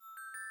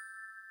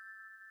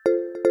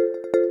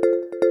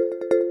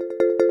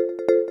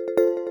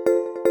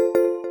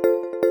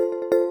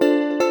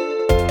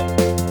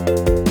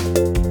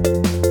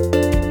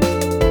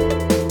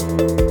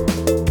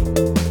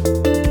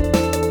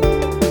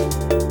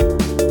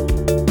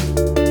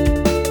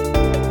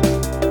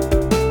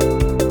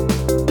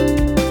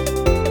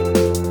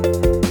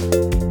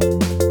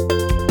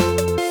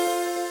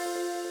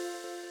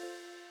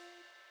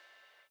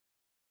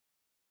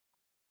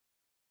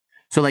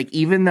So like,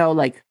 even though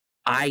like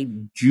I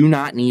do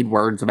not need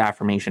words of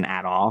affirmation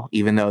at all,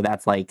 even though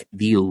that's like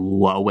the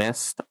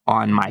lowest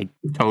on my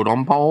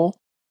totem pole,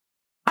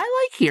 I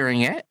like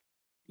hearing it.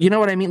 You know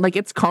what I mean? Like,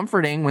 it's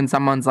comforting when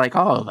someone's like,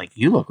 oh, like,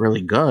 you look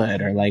really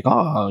good, or like,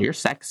 oh, you're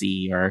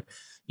sexy, or,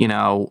 you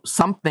know,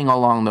 something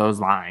along those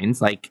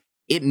lines. Like,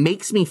 it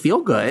makes me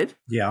feel good.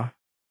 Yeah.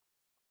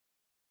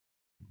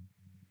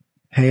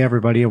 Hey,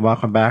 everybody, and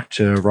welcome back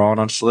to Raw and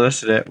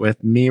Unsolicited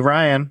with me,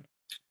 Ryan.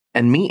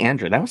 And me,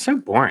 Andrew. That was so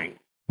boring.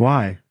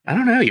 Why? I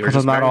don't know. You were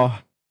Because just I'm not all...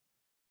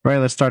 Right,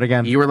 let's start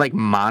again. You were like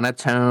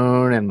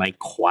monotone and like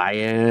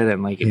quiet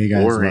and like Hey,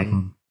 guys,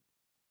 boring.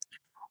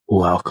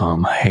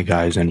 Welcome. Hey,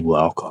 guys, and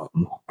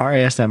welcome. Our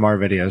ASMR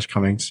video is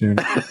coming soon.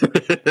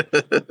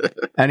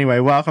 Anyway,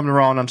 welcome to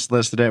Raw and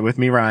Unsolicited with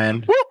me,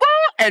 Ryan.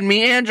 And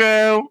me,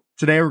 Andrew.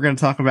 Today, we're going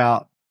to talk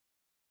about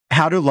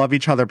how to love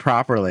each other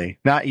properly.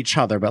 Not each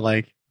other, but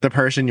like the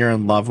person you're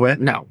in love with.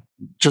 No,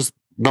 just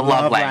the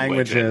love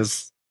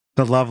languages.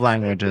 The love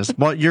languages.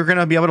 Well, you're going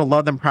to be able to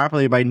love them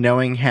properly by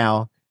knowing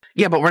how.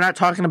 Yeah, but we're not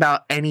talking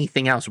about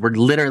anything else. We're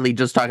literally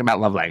just talking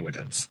about love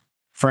languages.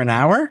 For an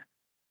hour?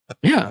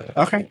 Yeah.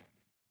 Okay.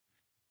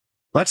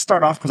 Let's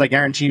start off because I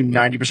guarantee you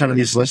 90% of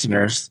these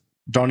listeners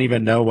don't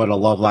even know what a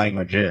love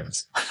language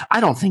is.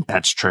 I don't think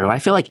that's true. I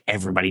feel like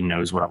everybody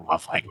knows what a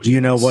love language is. Do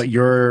you know what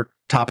your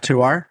top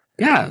two are?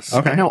 Yes.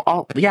 Okay. I know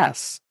all.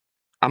 Yes.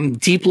 I'm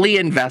deeply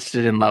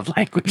invested in love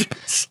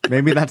languages.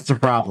 Maybe that's the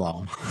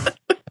problem.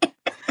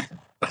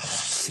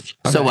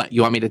 So what?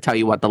 You want me to tell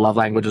you what the love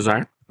languages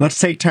are? Let's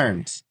take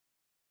turns.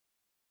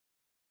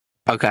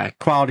 Okay.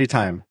 Quality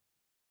time.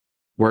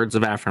 Words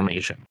of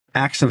affirmation.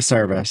 Acts of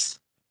service.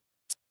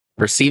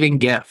 Receiving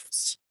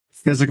gifts.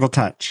 Physical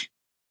touch.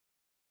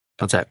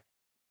 That's it.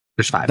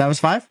 There's 5. That was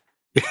 5?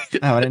 Oh,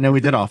 I didn't know we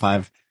did all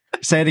 5.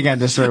 Say it again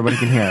just so everybody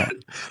can hear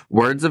it.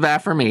 Words of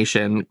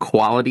affirmation,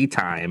 quality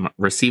time,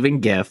 receiving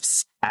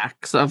gifts,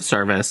 acts of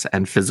service,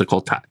 and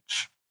physical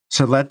touch.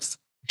 So let's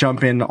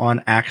jump in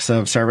on acts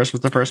of service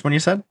was the first one you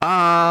said?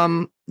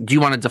 Do you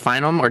want to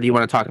define them or do you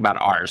want to talk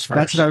about ours first?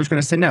 That's what I was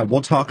going to say. No,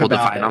 we'll talk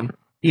about define them.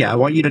 Yeah, I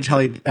want you to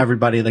tell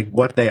everybody like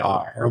what they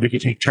are, or we can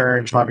take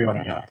turns, however you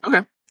want to go.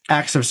 Okay.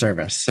 Acts of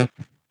service.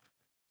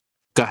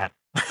 Go ahead.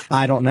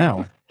 I don't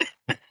know.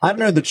 I don't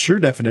know the true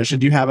definition.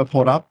 Do you have it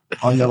pulled up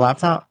on your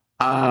laptop?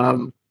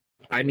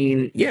 I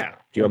mean, yeah.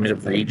 Do you want me to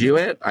read you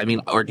it? I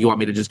mean, or do you want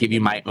me to just give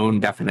you my own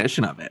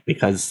definition of it?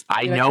 Because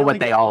I know what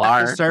they all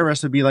are. Acts of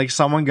service would be like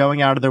someone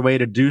going out of their way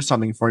to do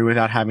something for you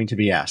without having to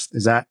be asked.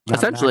 Is that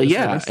essentially?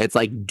 Yeah, service? It's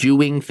like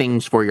doing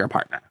things for your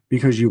partner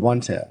because you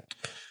want to.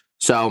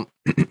 So,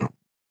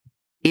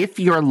 if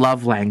your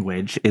love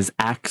language is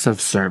acts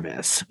of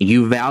service,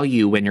 you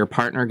value when your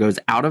partner goes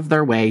out of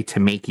their way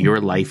to make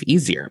your life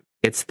easier.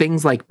 It's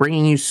things like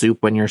bringing you soup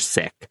when you're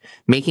sick,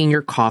 making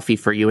your coffee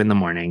for you in the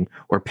morning,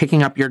 or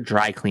picking up your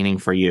dry cleaning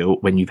for you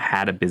when you've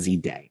had a busy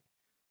day.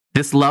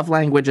 This love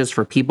language is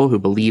for people who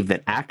believe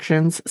that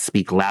actions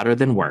speak louder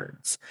than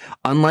words.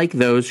 Unlike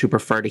those who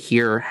prefer to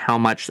hear how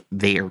much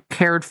they are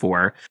cared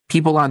for,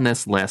 people on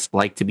this list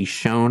like to be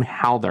shown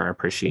how they're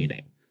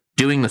appreciated.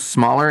 Doing the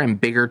smaller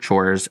and bigger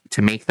chores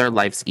to make their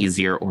lives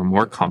easier or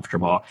more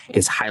comfortable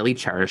is highly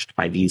cherished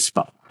by these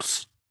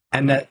folks.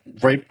 And that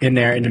right in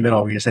there in the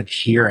middle where you said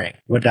hearing,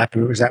 would that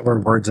be, is that where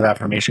words of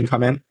affirmation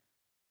come in?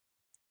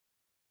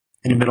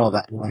 In the middle of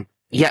that one.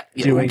 Yeah,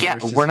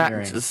 we're not,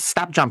 hearing.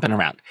 Stop jumping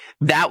around.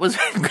 That was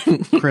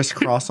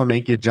crisscross will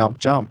make you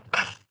jump.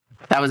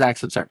 That was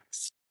acts of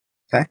service.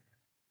 Okay.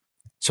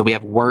 So we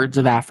have words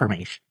of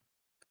affirmation.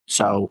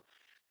 So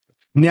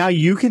now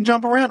you can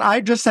jump around.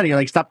 I just said it,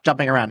 like stop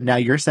jumping around. Now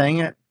you're saying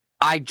it.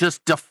 I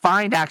just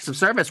defined acts of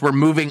service. We're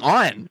moving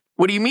on.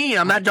 What do you mean?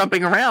 I'm not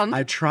jumping around.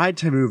 I tried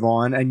to move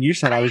on, and you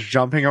said I was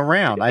jumping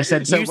around. I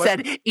said so. You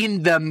said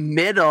in the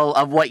middle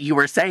of what you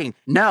were saying.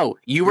 No,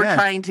 you were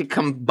trying to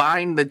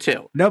combine the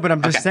two. No, but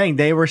I'm just saying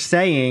they were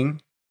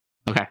saying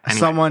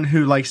someone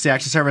who likes the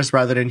acts of service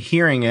rather than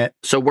hearing it.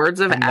 So words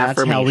of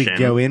affirmation. That's how we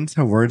go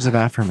into words of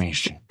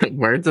affirmation.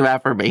 Words of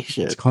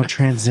affirmation. It's called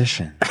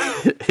transition.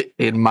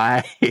 In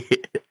my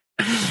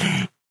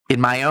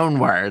own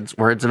words,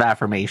 words of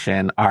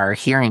affirmation are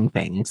hearing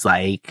things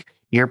like,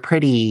 you're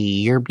pretty,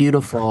 you're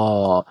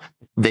beautiful.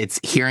 It's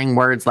hearing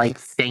words like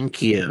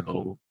thank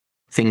you,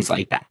 things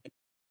like that.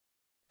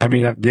 I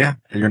mean, yeah,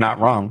 you're not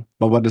wrong.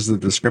 But what is the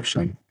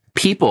description?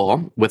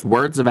 People with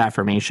words of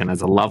affirmation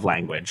as a love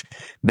language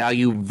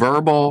value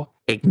verbal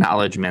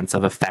acknowledgments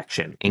of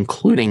affection,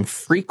 including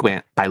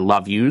frequent I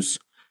love yous,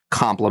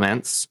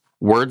 compliments,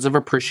 words of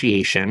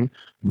appreciation,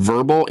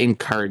 verbal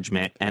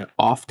encouragement, and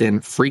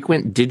often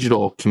frequent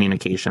digital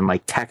communication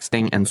like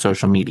texting and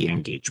social media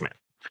engagement.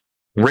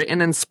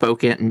 Written and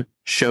spoken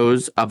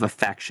shows of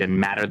affection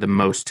matter the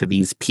most to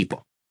these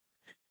people.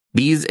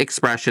 These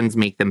expressions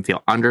make them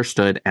feel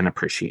understood and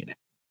appreciated.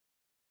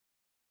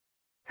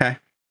 Okay.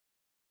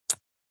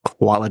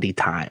 Quality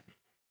time.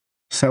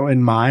 So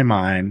in my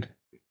mind,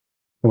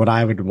 what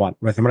I would want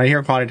with him, when I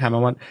hear quality time, I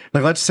want,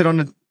 like, let's sit on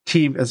the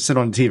TV,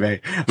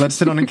 let's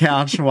sit on the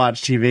couch and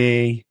watch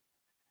TV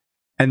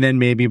And then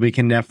maybe we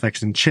can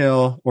Netflix and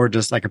chill, or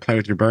just like play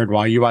with your bird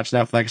while you watch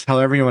Netflix,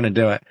 however you want to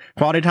do it.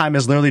 Quality time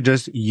is literally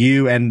just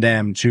you and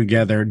them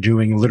together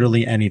doing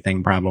literally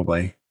anything,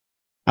 probably.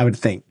 I would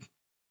think.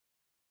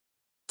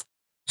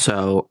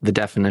 So the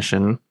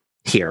definition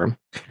here,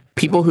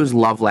 people whose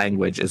love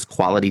language is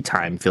quality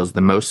time feels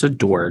the most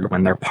adored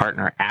when their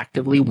partner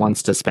actively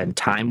wants to spend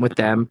time with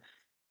them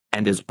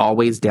and is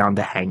always down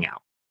to hang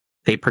out.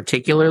 They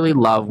particularly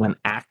love when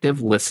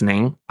active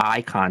listening,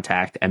 eye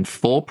contact, and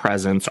full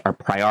presence are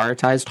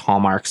prioritized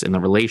hallmarks in the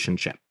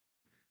relationship.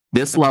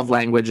 This love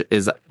language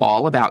is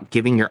all about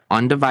giving your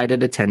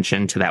undivided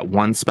attention to that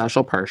one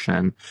special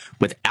person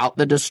without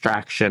the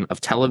distraction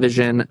of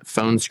television,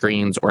 phone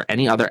screens, or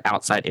any other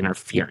outside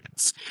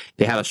interference.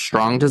 They have a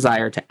strong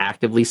desire to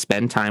actively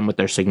spend time with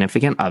their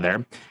significant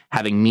other,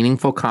 having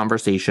meaningful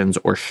conversations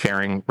or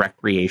sharing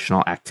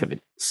recreational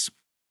activities.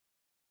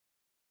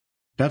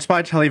 That's why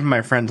I tell even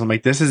my friends, I'm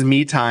like, this is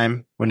me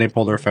time when they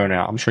pull their phone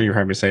out. I'm sure you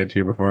heard me say it to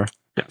you before.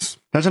 Yes.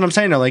 That's what I'm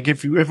saying though. Like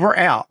if we're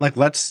out, like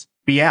let's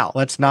be out.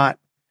 Let's not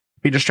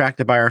be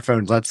distracted by our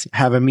phones. Let's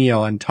have a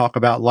meal and talk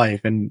about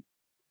life and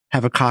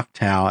have a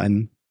cocktail.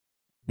 And,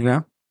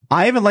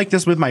 I even like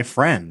this with my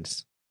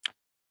friends.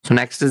 So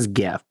next is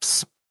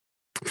gifts.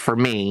 For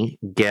me,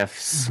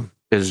 gifts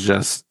is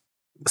just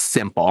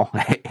simple.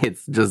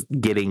 It's just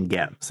getting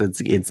gifts.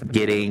 It's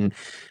getting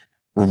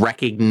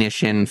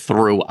recognition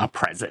through a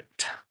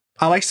present.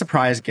 I like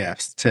surprise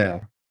gifts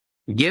too.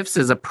 Gifts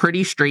is a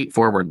pretty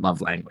straightforward love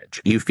language.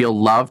 You feel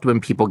loved when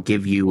people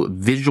give you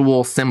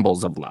visual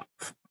symbols of love.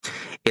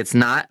 It's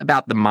not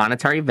about the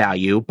monetary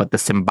value, but the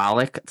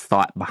symbolic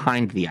thought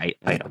behind the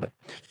item.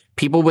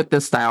 People with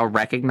this style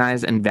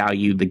recognize and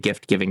value the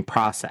gift-giving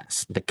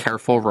process, the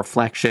careful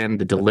reflection,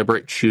 the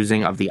deliberate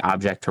choosing of the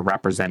object to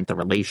represent the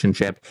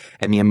relationship,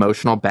 and the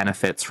emotional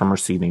benefits from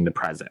receiving the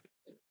present.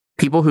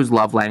 People whose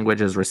love language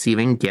is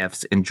receiving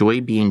gifts enjoy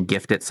being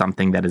gifted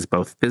something that is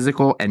both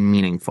physical and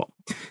meaningful.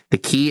 The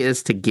key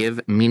is to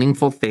give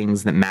meaningful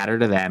things that matter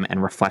to them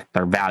and reflect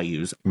their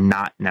values,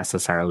 not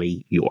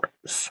necessarily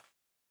yours.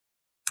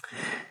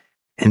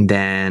 And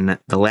then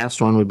the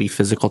last one would be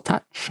physical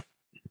touch.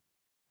 I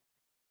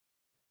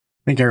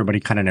think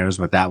everybody kind of knows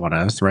what that one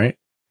is, right?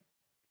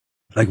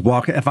 Like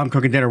if I'm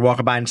cooking dinner,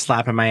 walking by and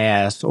slapping my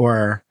ass,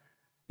 or,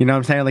 you know what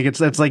I'm saying? Like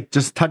it's like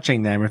just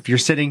touching them. If you're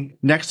sitting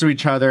next to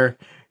each other,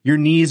 your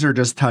knees are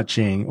just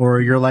touching, or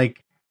your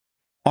like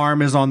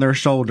arm is on their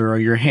shoulder, or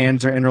your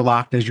hands are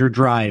interlocked as you're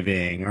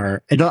driving,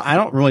 or I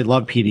don't really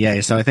love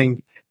PDA. So I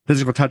think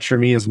physical touch for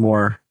me is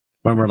more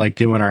when we're like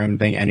doing our own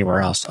thing anywhere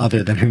else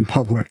other than in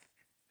public.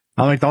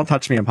 I'm like, don't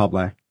touch me in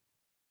public.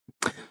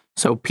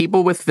 So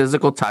people with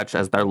physical touch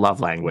as their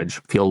love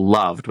language feel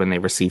loved when they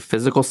receive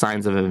physical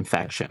signs of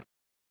affection.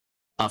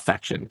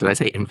 Did I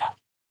say infection?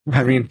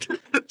 I mean,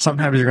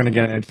 sometimes you're going to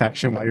get an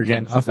infection while you're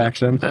getting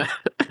affection.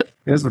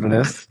 It is what it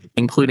is.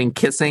 Including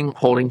kissing,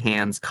 holding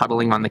hands,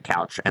 cuddling on the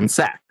couch, and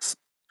sex.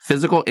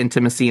 Physical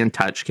intimacy and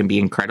touch can be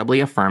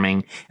incredibly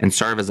affirming and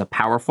serve as a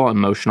powerful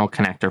emotional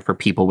connector for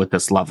people with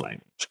this love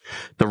language.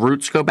 The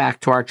roots go back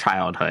to our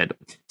childhood.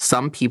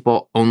 Some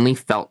people only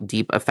felt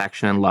deep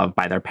affection and love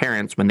by their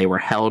parents when they were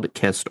held,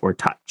 kissed, or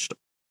touched.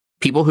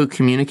 People who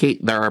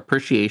communicate their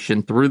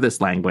appreciation through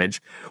this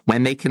language,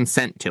 when they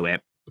consent to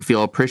it,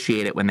 feel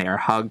appreciated when they are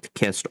hugged,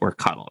 kissed, or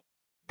cuddled.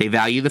 They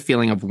value the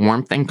feeling of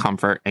warmth and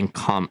comfort and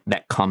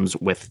that comes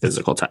with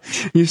physical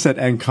touch. You said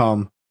 "and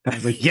come." I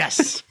was like,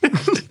 yes.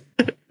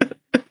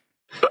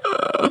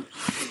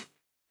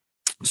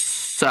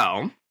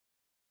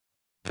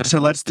 So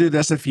let's do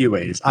this a few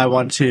ways. I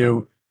want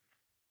to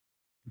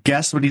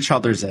guess what each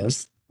other's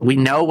is. We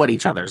know what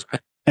each other's is.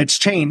 It's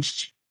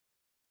changed.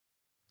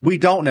 We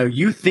don't know.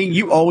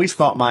 You always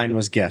thought mine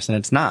was gifts, and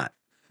it's not.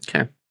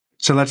 Okay.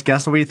 So let's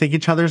guess what we think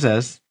each other's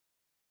is.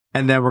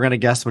 And then we're going to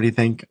guess what you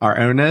think our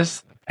own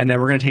is. And then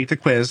we're going to take the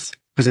quiz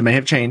because it may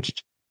have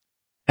changed.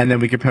 And then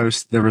we could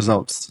post the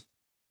results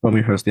when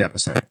we post the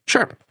episode.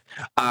 Sure.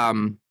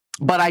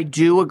 But I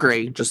do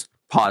agree, just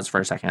pause for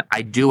a second.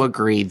 I do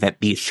agree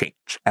that these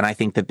change. And I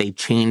think that they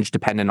change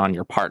dependent on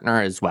your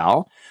partner as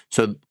well.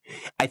 So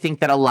I think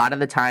that a lot of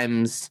the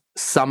times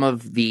some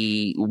of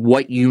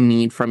what you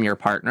need from your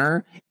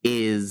partner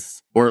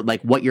is, or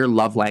like what your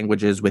love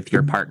language is with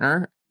your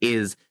partner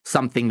is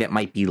something that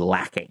might be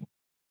lacking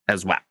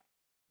as well.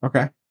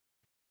 Okay.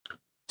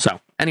 So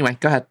anyway,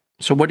 go ahead.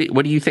 So what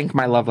do you think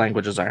my love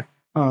languages are?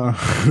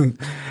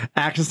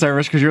 Acts of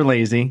service because you're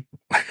lazy.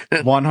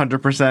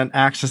 100%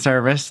 acts of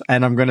service.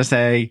 And I'm going to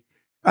say,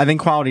 I think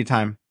quality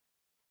time.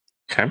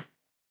 Okay.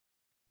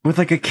 With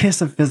like a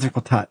kiss of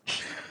physical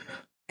touch.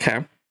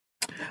 Okay.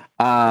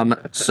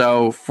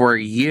 So for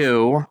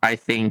you, I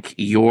think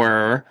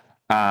your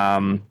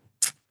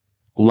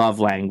love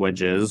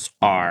languages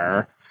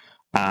are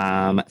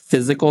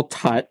physical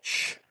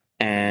touch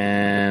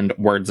and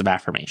words of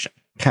affirmation.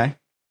 Okay.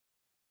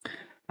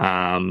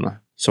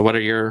 So what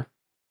are your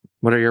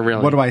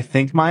real? What do I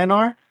think mine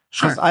are?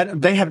 Sure.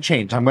 They have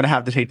changed. I'm going to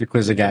have to take the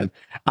quiz again.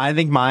 I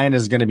think mine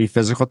is going to be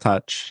physical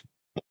touch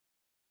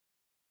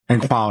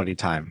and quality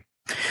time.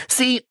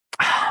 See,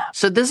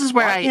 So this is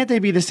where Why can't they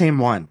be the same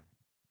one?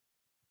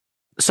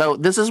 So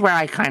this is where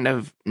I kind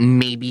of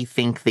maybe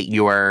think that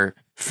your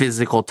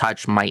physical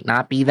touch might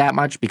not be that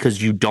much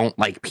because you don't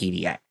like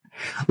PDA.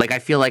 Like, I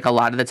feel like a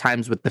lot of the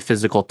times with the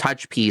physical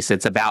touch piece,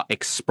 it's about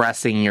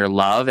expressing your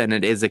love, and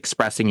it is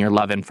expressing your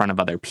love in front of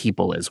other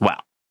people as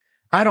well.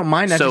 I don't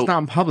mind that, just not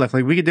in public.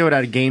 Like, we could do it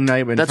at a game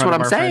night in front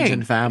of our friends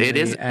and family. It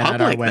is and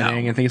public, at our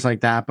wedding and things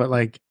like that. But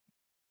like,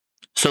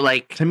 so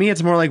like to me,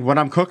 it's more like when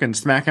I'm cooking,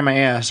 smacking my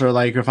ass, or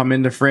like if I'm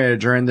in the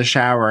fridge or in the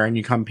shower and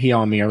you come pee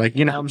on me, or like,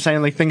 you know what I'm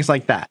saying? Like things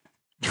like that.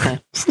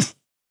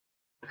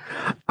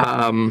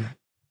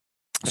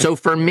 So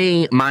for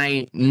me,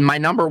 my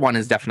number one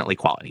is definitely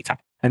quality time.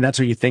 And that's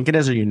what you think it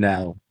is, or you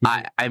know?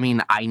 I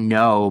mean, I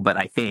know, but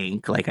I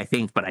think,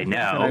 but I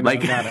know.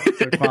 Like, got it.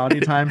 So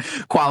quality time.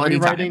 Quality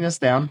time. Writing this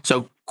down.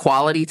 So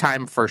quality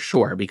time for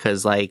sure,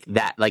 because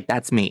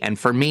that's me. And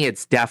for me,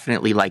 it's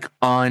definitely like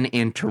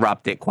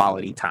uninterrupted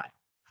quality time.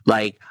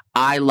 Like,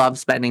 I love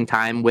spending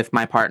time with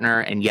my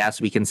partner, and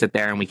yes, we can sit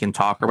there and we can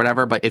talk or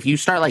whatever. But if you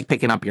start like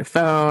picking up your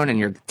phone and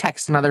you're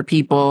texting other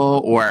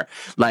people, or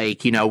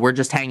like, you know, we're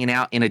just hanging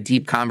out in a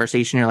deep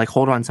conversation, you're like,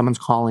 hold on, someone's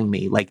calling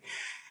me. Like,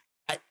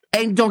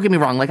 and don't get me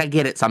wrong, like, I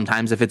get it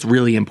sometimes if it's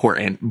really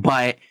important,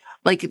 but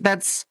like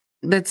that's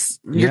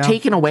you're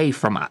taken away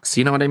from us.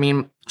 You know what I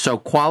mean? So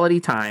quality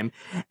time.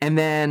 And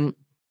then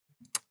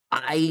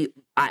I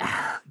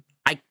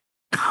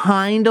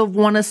kind of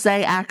want to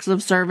say acts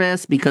of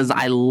service, because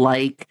I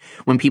like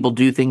when people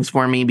do things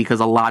for me, because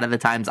a lot of the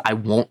times I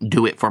won't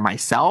do it for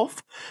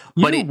myself.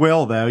 But you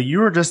will, though.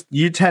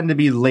 You tend to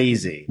be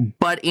lazy.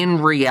 But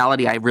in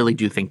reality, I really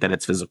do think that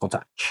it's physical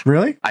touch.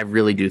 Really? I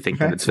really do think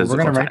that it's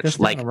physical touch.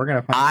 Like,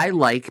 I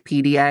like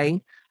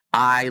PDA.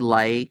 I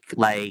like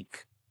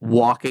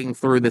walking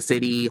through the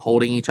city,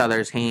 holding each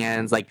other's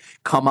hands, like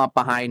come up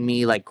behind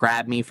me, like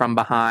grab me from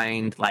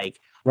behind, like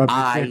rub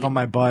your dick on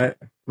my butt.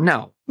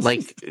 No,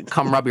 like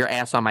come rub your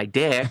ass on my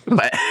dick.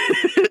 But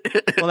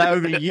well, that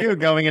would be you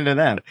going into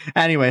them.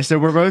 Anyway, so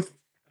we're both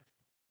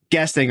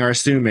guessing or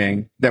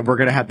assuming that we're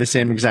going to have the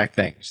same exact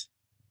things.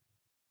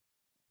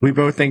 We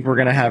both think we're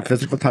going to have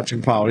physical touch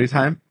and quality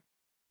time.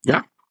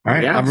 Yeah. All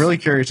right. Yes. I'm really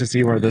curious to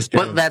see where this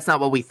goes. But that's not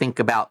what we think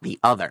about the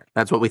other.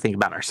 That's what we think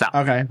about ourselves.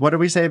 Okay. What did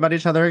we say about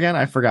each other again?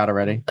 I forgot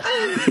already.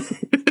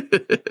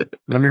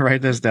 Let me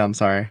write this down.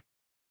 Sorry.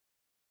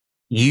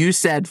 You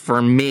said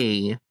for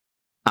me,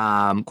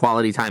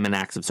 quality time and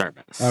acts of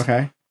service.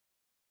 Okay.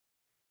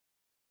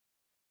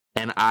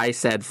 And I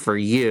said for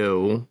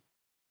you,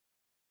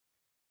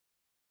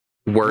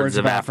 words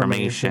of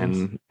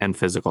affirmation and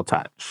physical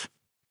touch.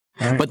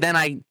 Right. But then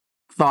I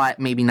thought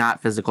maybe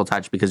not physical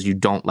touch because you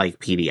don't like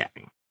PDA.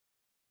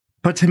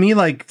 But to me,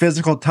 like,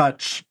 physical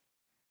touch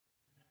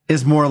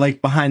is more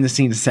like behind the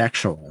scenes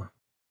sexual.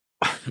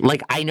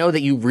 Like, I know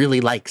that you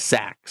really like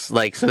sex.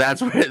 Like, so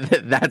that's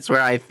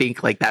where I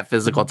think like that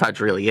physical touch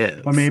really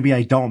is. Or maybe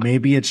I don't.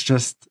 Maybe it's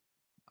just,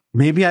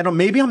 maybe I don't.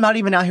 Maybe I'm not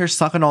even out here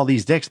sucking all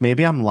these dicks.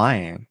 Maybe I'm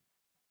lying.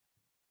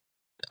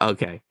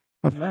 Okay.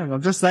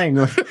 I'm just saying,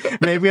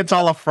 maybe it's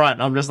all a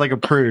front. I'm just like a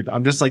prude.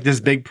 I'm just like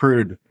this big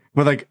prude.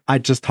 But like, I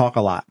just talk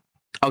a lot.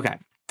 Okay.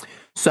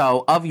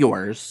 So of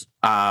yours,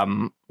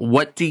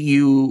 what do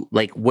you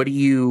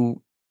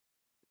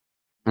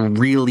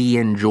really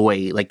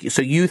enjoy? Like,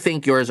 so you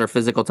think yours are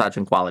physical touch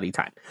and quality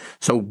time.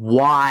 So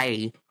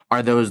why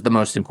are those the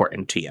most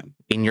important to you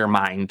in your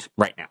mind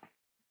right now?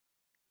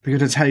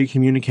 Because it's how you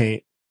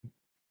communicate.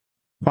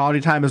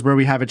 Quality time is where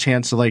we have a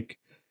chance to like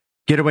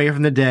get away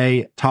from the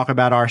day, talk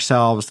about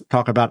ourselves,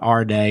 talk about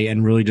our day,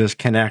 and really just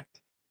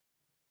connect.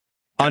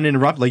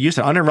 Uninterrupted, like you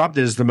said,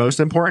 uninterrupted is the most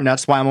important.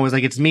 That's why I'm always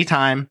like, it's me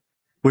time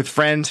with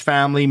friends,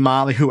 family,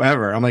 Molly,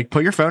 whoever. I'm like,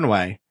 put your phone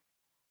away.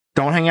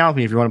 Don't hang out with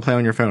me if you want to play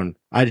on your phone.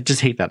 I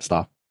just hate that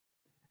stuff.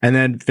 And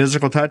then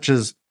physical touch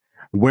is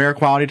where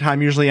quality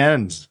time usually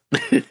ends.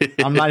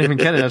 I'm not even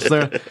kidding.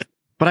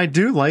 But I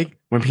do like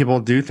when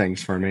people do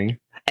things for me.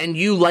 And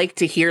you like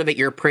to hear that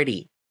you're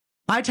pretty.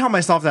 I tell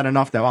myself that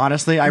enough, though.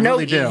 Honestly, I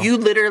really do.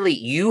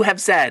 You have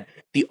said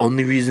the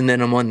only reason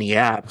that I'm on the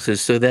apps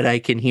is so that I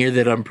can hear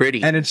that I'm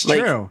pretty. And it's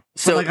true.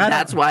 So like,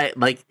 that's why,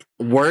 like,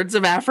 words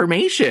of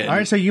affirmation. All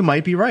right, so you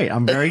might be right.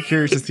 I'm very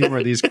curious to see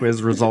where these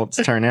quiz results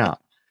turn out.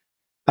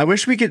 I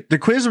wish we could. The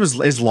quiz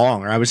is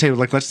long, or I would say,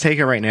 like, let's take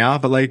it right now.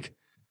 But like,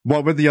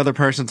 what would the other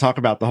person talk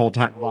about the whole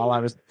time while I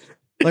was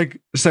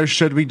like? So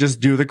should we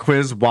just do the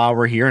quiz while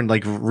we're here and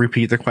like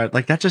repeat the question?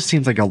 Like, that just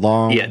seems like a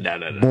long,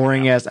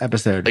 boring ass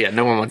episode. Yeah,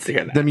 no one wants to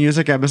hear that. The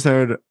music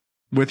episode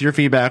with your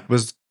feedback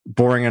was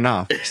boring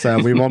enough, so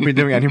we won't be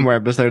doing any more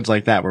episodes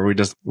like that where we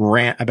just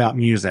rant about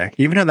music,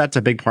 even though that's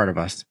a big part of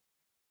us.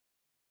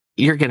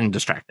 You're getting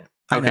distracted.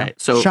 Okay,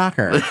 so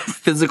shocker.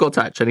 Physical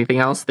touch. Anything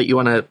else that you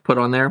want to put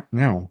on there?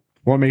 No.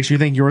 What makes you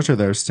think yours are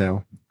those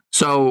two?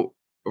 So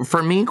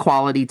for me,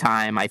 quality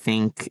time, I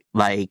think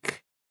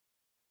like,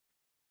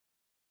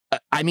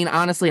 I mean,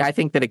 honestly, I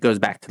think that it goes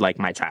back to like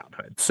my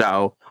childhood.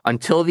 So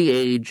until the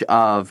age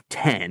of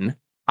 10,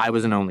 I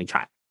was an only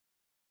child.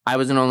 I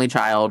was an only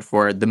child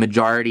for the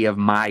majority of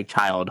my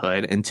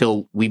childhood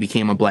until we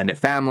became a blended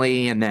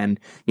family. And then,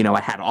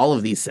 I had all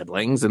of these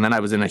siblings, and then I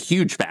was in a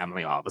huge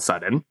family all of a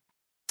sudden.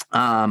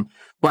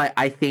 But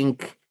I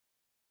think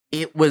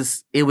it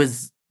was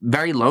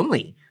very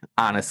lonely,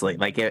 honestly.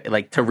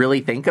 Like to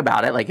really think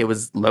about it, like it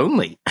was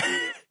lonely.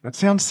 That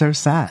sounds so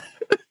sad.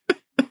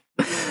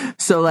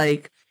 So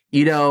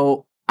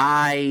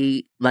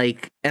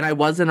and I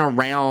wasn't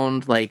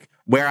around, like,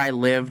 where I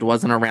lived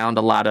wasn't around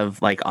a lot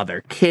of like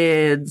other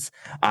kids.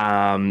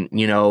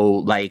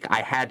 Like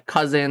I had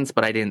cousins,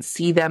 but I didn't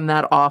see them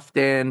that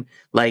often.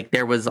 Like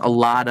there was a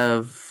lot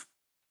of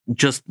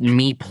just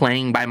me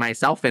playing by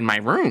myself in my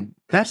room.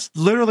 That's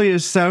literally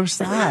is so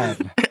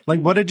sad.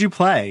 Like, what did you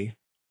play?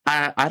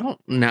 I don't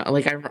know.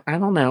 Like, I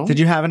don't know. Did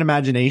you have an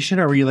imagination,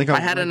 or were you like? I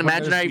had an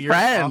imaginary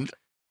friend.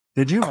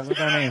 Did you? What's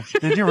their name?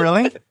 Did you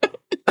really?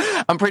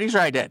 I'm pretty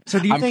sure I did. So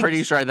I'm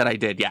pretty sure that I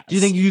did. Yes. Do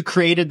you think you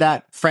created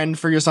that friend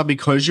for yourself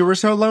because you were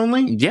so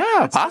lonely? Yeah,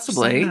 that's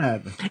possibly.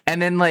 So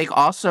and then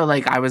also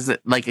I was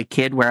like a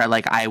kid where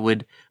I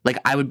would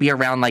be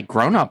around like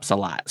grown-ups a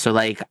lot. So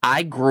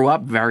I grew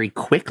up very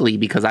quickly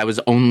because I was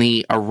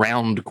only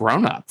around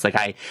grown-ups. Like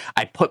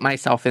I put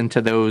myself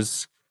into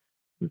those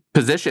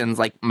positions.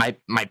 Like my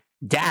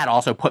dad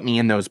also put me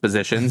in those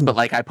positions, but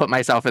I put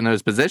myself in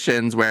those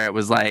positions where it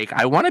was like,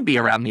 I want to be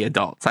around the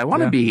adults. I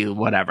want to be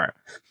whatever.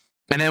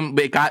 And then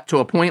it got to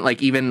a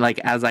point, even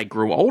as I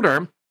grew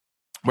older,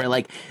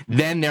 where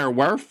then there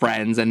were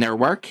friends and there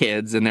were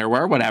kids and there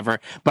were whatever,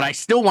 but I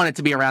still wanted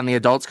to be around the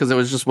adults because it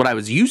was just what I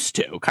was used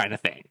to, kind of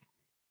thing.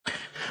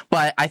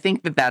 But I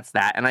think that's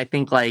that. And I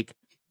think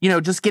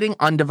just getting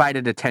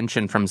undivided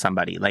attention from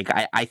somebody.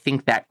 I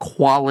think that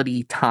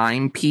quality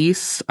time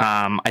piece,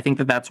 I think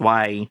that's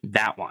why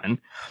that one.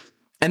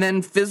 And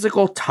then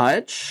physical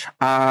touch.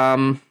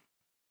 I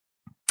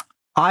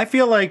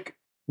feel like,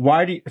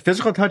 why do you,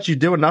 physical touch, you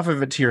do enough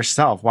of it to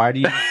yourself. Why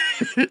do you,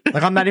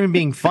 I'm not even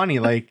being funny.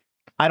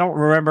 I don't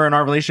remember in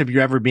our relationship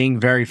you ever being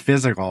very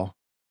physical.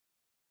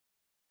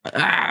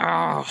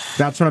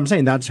 That's what I'm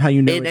saying. That's how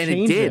you know it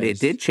changes. It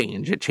did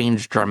change. It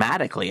changed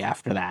dramatically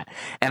after that.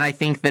 And I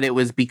think that it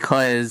was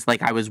because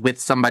I was with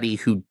somebody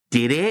who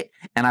did it,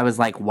 and I was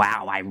like,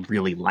 wow, I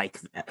really like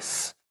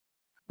this.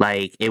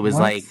 It was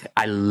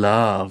I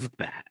loved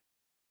that.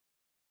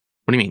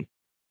 What do you mean?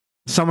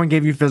 Someone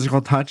gave you physical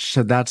touch,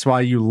 so that's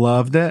why you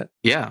loved it?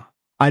 Yeah.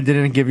 I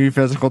didn't give you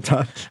physical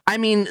touch. I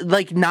mean,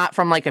 not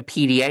from a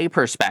PDA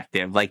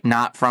perspective,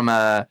 not from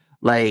a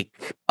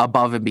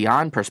above and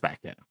beyond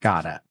perspective.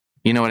 Got it.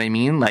 You know what I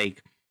mean?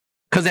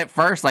 Because at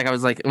first, I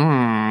was I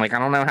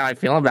don't know how I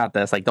feel about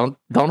this. Don't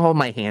hold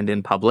my hand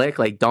in public.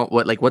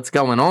 What's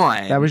going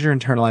on? That was your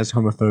internalized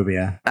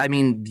homophobia. I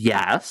mean,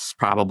 yes,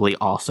 probably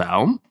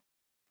also.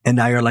 And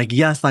now you're like,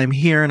 yes, I'm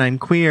here and I'm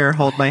queer.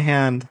 Hold my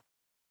hand.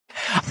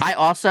 I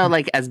also,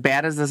 as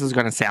bad as this is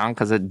going to sound,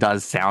 because it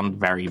does sound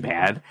very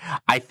bad,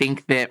 I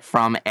think that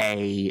from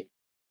a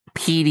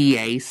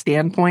PDA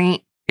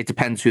standpoint, it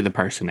depends who the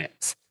person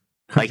is.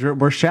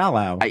 We're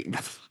shallow.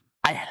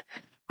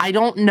 I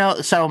don't know.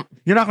 So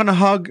you're not going to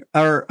hug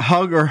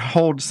or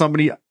hold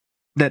somebody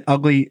that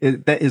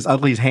is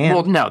ugly's hand.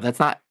 Well, no, that's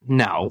not.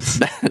 No,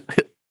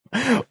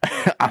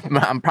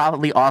 I'm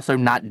probably also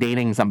not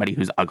dating somebody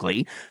who's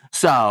ugly.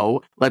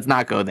 So let's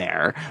not go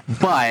there.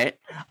 But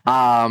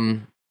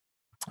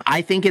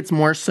I think it's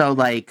more so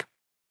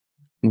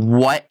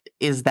what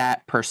is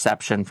that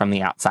perception from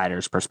the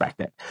outsider's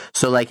perspective?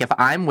 So if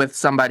I'm with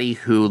somebody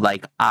who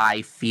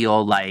I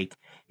feel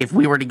if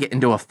we were to get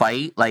into a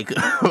fight,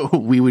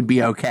 we would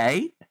be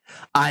okay,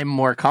 I'm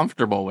more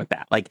comfortable with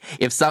that.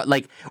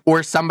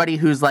 Or somebody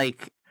who's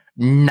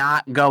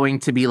not going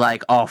to be oh,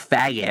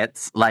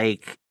 faggots.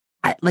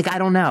 I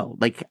don't know.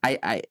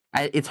 I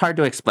it's hard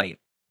to explain.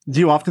 Do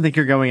you often think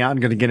you're going out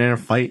and going to get in a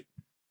fight?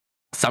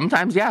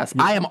 Sometimes, yes.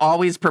 I am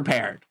always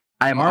prepared.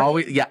 I am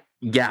always,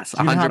 yes,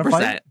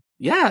 100%.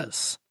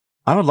 Yes.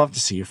 I would love to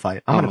see you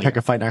fight. I'm going to pick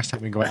a fight next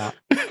time we go out.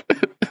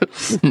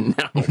 No,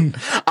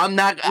 I'm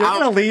not. You're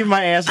going to leave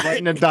my ass right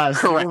in the dust.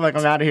 Correct.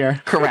 I'm out of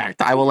here.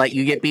 Correct. I will let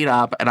you get beat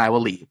up and I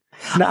will leave.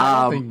 No,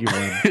 I don't think you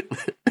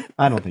would.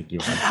 I don't think you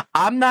would.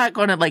 I'm not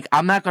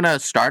going to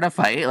start a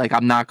fight.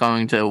 I'm not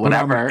going to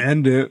whatever.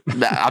 End it.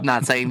 I'm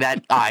not saying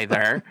that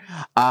either.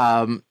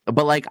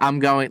 But I'm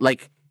going,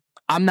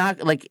 I'm not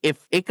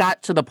if it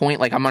got to the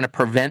point I'm going to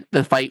prevent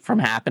the fight from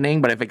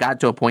happening, but if it got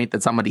to a point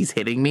that somebody's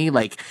hitting me,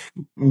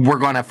 we're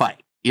going to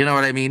fight. You know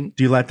what I mean?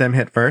 Do you let them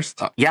hit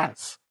first?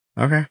 Yes.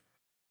 Okay.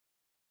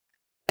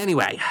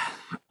 Anyway,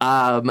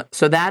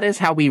 so that is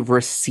how we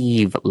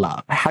receive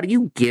love. How do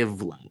you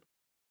give love?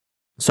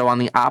 So on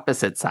the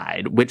opposite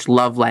side, which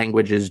love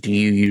languages do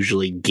you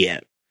usually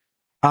give?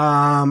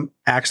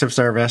 Acts of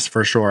service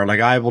for sure.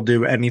 I will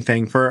do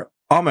anything for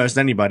almost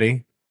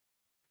anybody.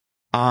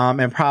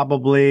 And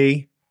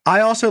probably,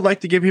 I also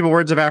like to give people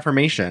words of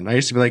affirmation. I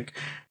used to be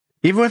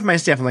even with my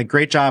staff, I'm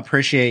great job,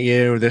 appreciate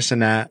you, this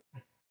and that.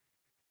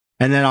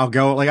 And then I'll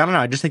go, I don't know,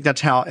 I just think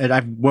that's how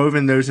I've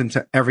woven those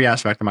into every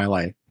aspect of my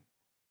life.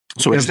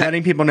 So Just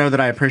letting people know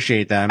that I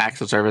appreciate them.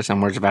 Acts of service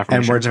and words of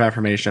affirmation. And words of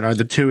affirmation are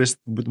the two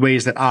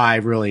ways that I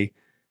really,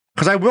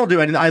 because I will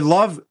do it. And I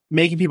love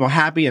making people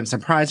happy and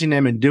surprising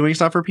them and doing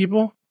stuff for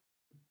people.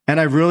 And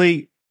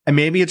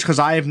maybe it's because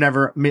I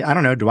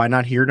don't know, do I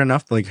not hear it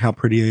enough? Like how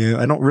pretty I am?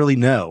 I don't really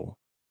know.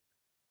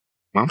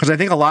 Because I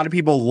think a lot of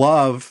people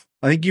I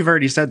think you've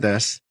already said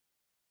this,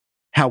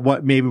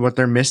 what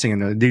they're missing.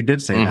 And you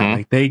did say that.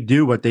 Like they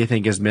do what they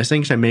think is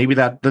missing. So maybe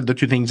that the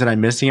two things that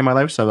I'm missing in my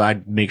life. So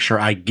I make sure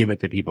I give it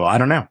to people. I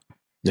don't know.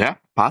 Yeah,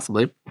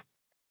 possibly.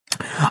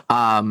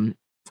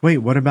 Wait,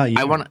 what about you?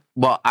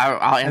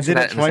 I'll answer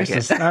that in a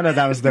second. I know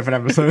that was a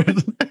different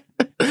episode.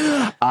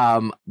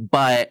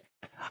 But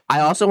I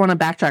also want to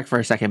backtrack for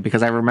a second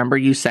because I remember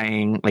you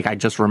saying, like, I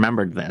just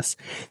remembered this,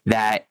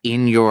 that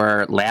in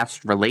your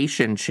last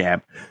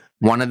relationship,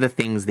 one of the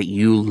things that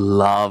you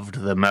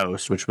loved the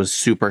most, which was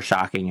super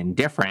shocking and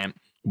different,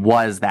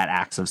 was that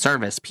acts of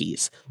service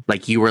piece.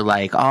 Like, you were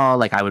like, oh,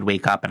 like, I would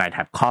wake up and I'd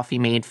have coffee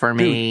made for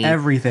me. Dude,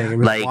 everything. It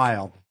was like,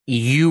 wild.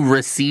 You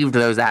received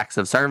those acts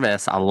of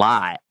service a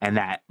lot, and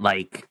that,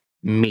 like,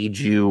 made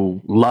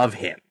you love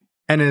him.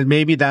 And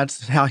maybe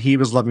that's how he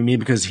was loving me,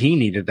 because he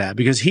needed that,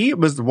 because he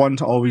was the one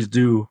to always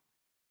do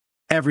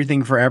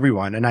everything for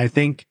everyone. And I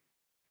think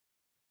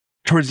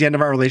towards the end of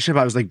our relationship,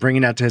 I was like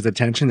bringing that to his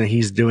attention that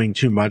he's doing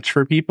too much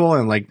for people,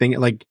 and like thinking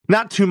like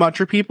not too much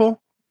for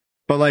people,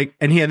 but like,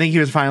 and I think he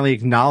was finally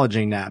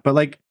acknowledging that. But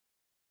like,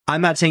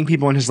 I'm not saying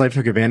people in his life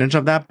took advantage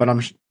of that,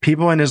 but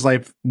people in his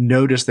life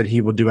noticed that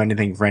he will do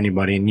anything for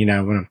anybody,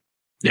 and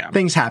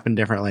things happen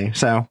differently.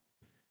 So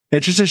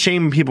it's just a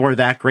shame when people are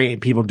that great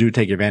and people do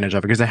take advantage of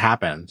it, because it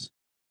happens,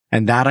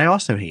 and that I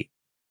also hate.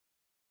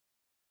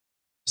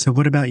 So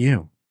what about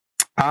you?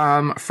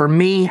 For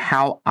me,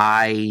 how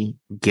I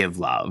give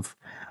love,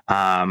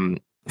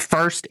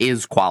 first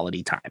is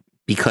quality time,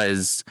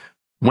 because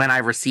when I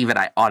receive it,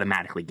 I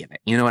automatically give it.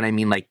 You know what I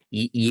mean? Like,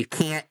 you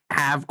can't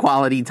have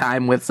quality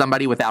time with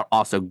somebody without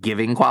also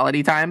giving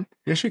quality time.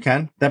 Yes, you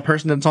can. That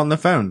person that's on the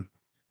phone,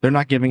 they're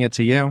not giving it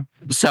to you.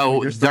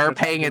 So they're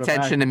paying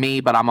attention to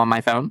me, but I'm on my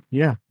phone?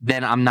 Yeah.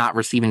 Then I'm not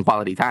receiving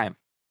quality time.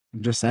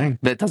 I'm just saying.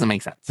 That doesn't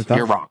make sense.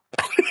 You're wrong.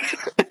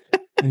 I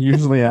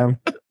usually am.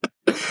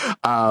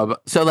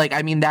 So like,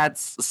 I mean,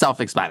 that's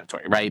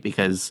self-explanatory, right?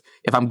 Because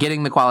if I'm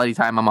getting the quality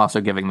time, I'm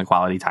also giving the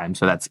quality time.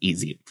 So that's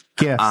easy.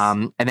 Gifts.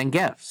 And then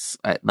gifts.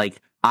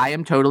 Like, I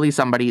am totally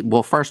somebody,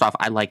 well, first off,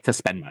 I like to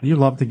spend money. You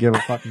love to give a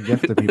fucking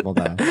gift to people,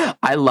 though.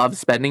 I love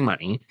spending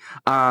money.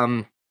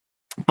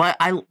 But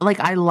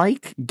I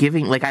like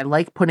giving, like, I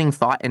like putting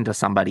thought into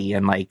somebody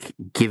and like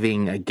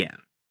giving again.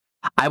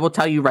 I will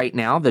tell you right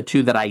now, the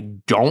two that I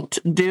don't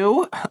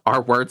do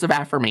are words of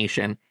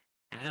affirmation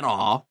at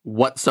all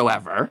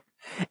whatsoever.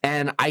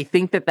 And I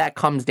think that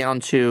comes down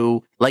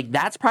to, like,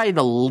 that's probably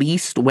the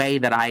least way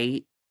that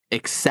I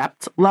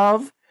accept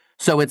love.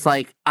 So it's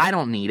like, I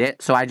don't need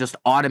it. So I just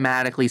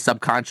automatically,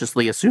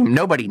 subconsciously assume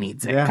nobody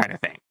needs it, kind of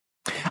thing.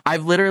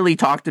 I've literally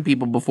talked to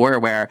people before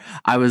where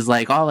I was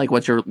like, oh, like,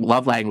 what's your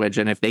love language?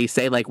 And if they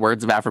say like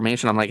words of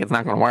affirmation, I'm like, it's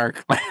not going to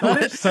work.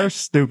 That is so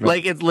stupid.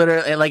 Like, it's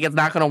literally like, it's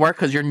not going to work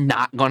because you're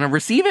not going to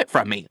receive it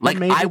from me.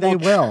 Like, I will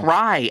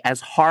try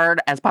as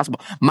hard as possible.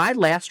 My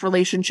last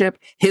relationship,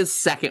 his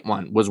second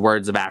one was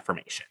words of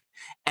affirmation.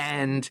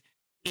 And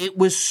it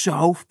was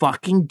so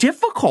fucking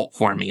difficult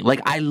for me.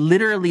 Like, I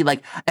literally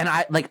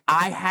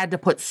I had to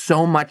put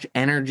so much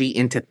energy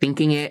into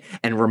thinking it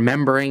and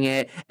remembering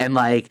it. And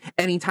like,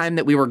 anytime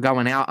that we were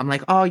going out, I'm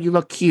like, oh, you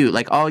look cute.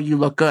 Like, oh, you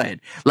look good.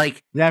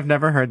 Like, yeah, I've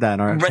never heard that in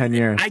our 10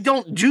 years. I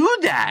don't do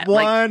that.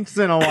 Once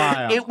in a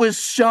while. It was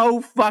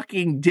so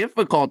fucking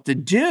difficult to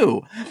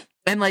do.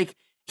 And like,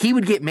 he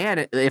would get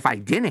mad if I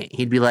didn't.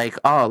 He'd be like,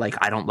 oh, like,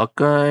 I don't look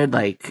good.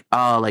 Like,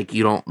 oh, like,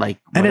 you don't, like,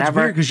 whatever. And it's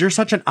weird because you're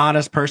such an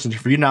honest person,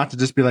 for you not to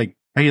just be like,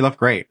 hey, you look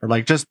great. Or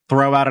like, just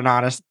throw out an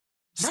honest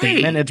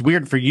statement. It's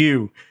weird for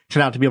you to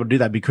not to be able to do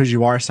that because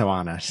you are so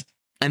honest.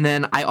 And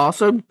then I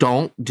also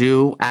don't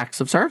do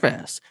acts of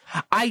service.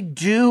 I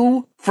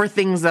do for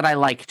things that I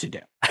like to do.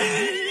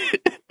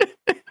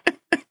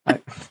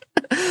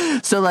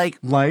 So like,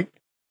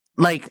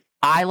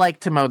 I like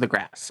to mow the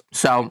grass.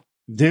 So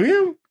do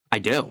you? I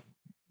do.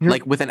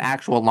 Like, with an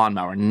actual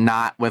lawnmower,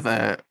 not with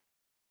a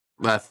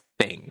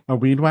thing. A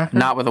weed whacker?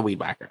 Not with a weed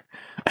whacker.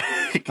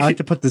 I like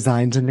to put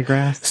designs in the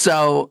grass.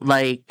 So,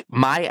 like,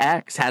 my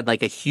ex had,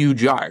 like, a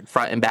huge yard,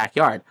 front and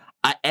backyard.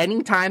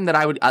 Anytime that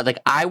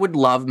I would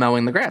love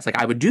mowing the grass. Like,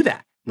 I would do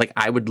that. Like,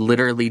 I would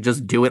literally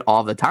just do it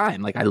all the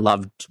time. Like, I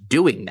loved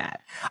doing that.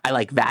 I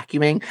like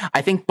vacuuming.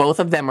 I think both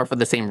of them are for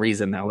the same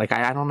reason, though. Like,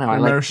 I don't know.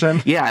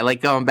 Immersion? I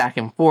like going back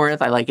and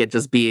forth. I like it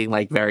just being,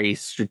 like, very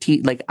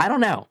strategic. Like, I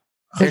don't know.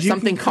 There's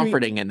something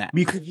comforting in that.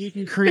 Because you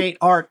can create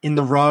art in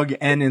the rug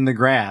and in the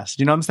grass.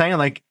 You know what I'm saying?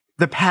 Like,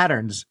 the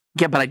patterns.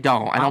 Yeah, but I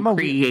don't. I don't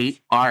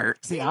create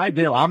art. See, I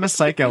do. I'm a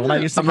psycho. When I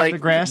used to cut the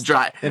grass,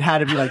 it had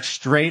to be like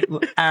straight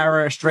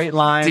arrow, straight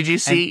line. Did you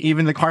see?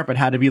 Even the carpet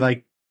had to be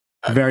like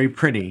very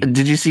pretty.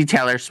 Did you see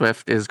Taylor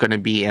Swift is going to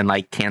be in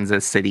like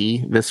Kansas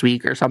City this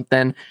week or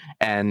something?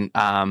 And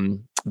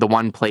the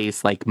one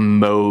place like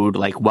mowed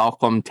like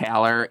welcome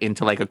Taylor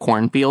into like a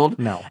cornfield.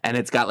 No. And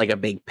it's got like a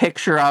big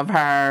picture of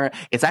her.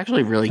 It's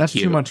actually really That's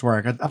cute. too much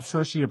work. I'm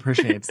sure she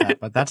appreciates that,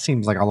 but that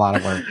seems like a lot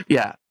of work.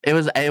 Yeah, it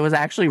was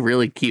actually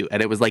really cute,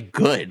 and it was like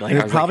good. Like It I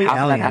was was probably like,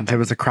 how did that aliens. happen? It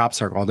was a crop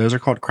circle. Those are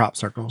called crop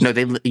circles. No,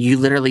 you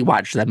literally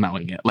watched them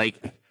mowing it. Like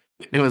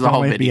it was a It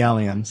whole might be video.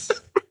 aliens.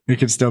 It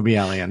could still be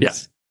aliens. Yeah.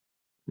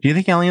 Do you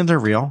think aliens are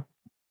real?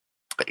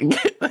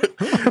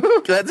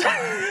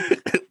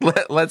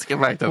 Let's get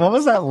back to What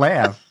was that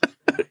laugh?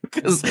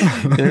 because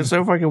they're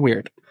so fucking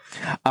weird.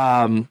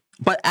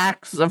 But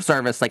acts of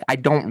service, like I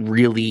don't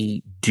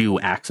really do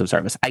acts of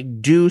service. I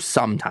do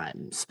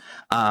sometimes.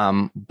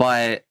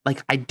 But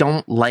like I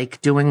don't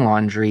like doing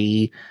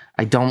laundry.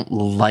 I don't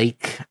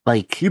like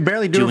You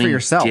barely do it for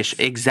yourself.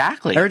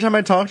 Exactly. Every time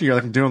I talk to you, you're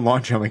like, I'm doing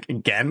laundry. I'm like,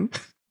 again?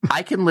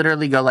 I can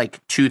literally go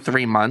like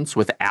 2-3 months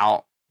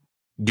without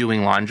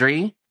doing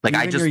laundry. Like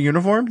Even your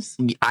uniforms?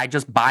 I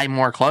just buy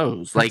more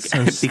clothes, like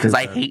So because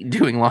I stupid. hate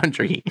doing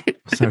laundry.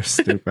 So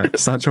stupid.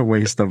 Such a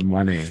waste of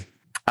money.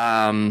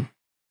 But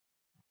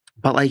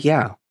like,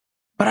 yeah.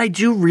 But I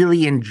do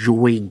really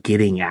enjoy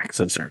getting acts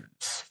of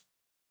service.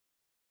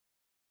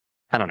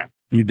 I don't know.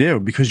 You do,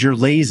 because you're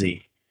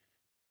lazy.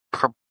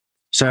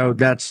 So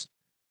that's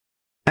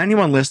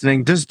anyone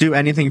listening, just do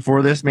anything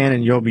for this man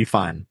and you'll be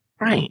fine.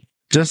 Right.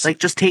 Just Like,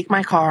 just take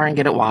my car and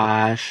get it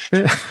washed.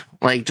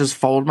 Like, just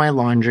fold my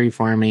laundry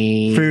for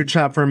me. food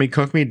shop for me,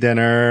 cook me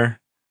dinner.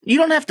 You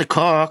don't have to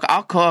cook.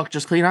 I'll cook.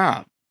 Just clean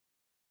up.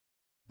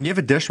 You have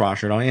a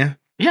dishwasher, don't you?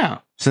 Yeah.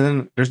 So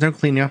then there's no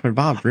cleaning up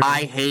involved. Really.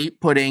 I hate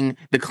putting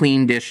the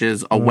clean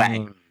dishes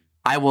away.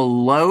 I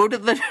will load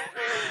the...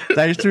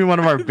 That used to be one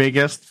of our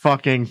biggest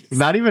fucking,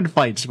 not even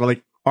fights, but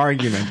like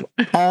arguments.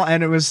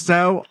 And it was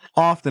so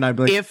often I'd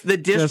be like, If the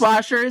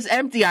dishwasher is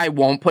empty, I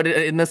won't put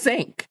it in the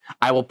sink.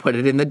 I will put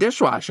it in the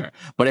dishwasher.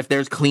 But if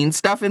there's clean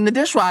stuff in the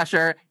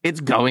dishwasher,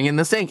 it's going in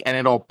the sink and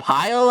it'll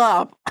pile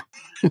up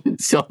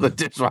until the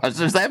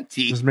dishwasher's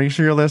empty. just make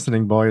sure you're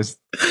listening, boys.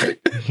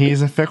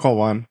 He's a fickle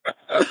one.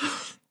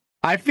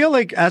 I feel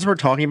like as we're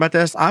talking about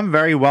this, I'm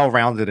very well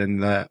rounded in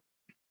the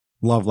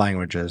love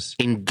languages.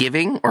 In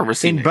giving or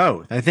receiving? In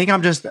both. I think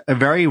I'm just a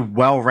very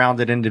well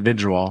rounded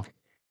individual.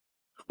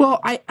 Well,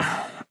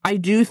 I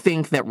do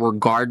think that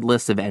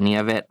regardless of any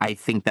of it, I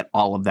think that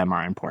all of them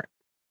are important.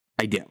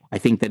 I do. I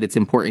think that it's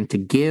important to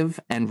give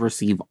and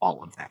receive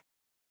all of them.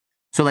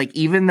 So like,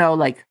 even though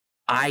like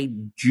I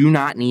do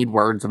not need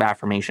words of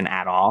affirmation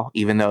at all,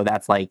 even though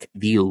that's like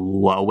the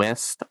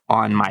lowest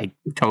on my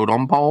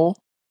totem pole,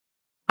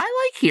 I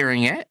like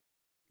hearing it.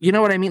 You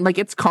know what I mean? Like,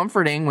 it's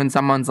comforting when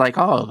someone's like,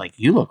 oh, like,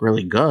 you look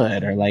really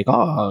good, or like,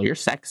 oh, you're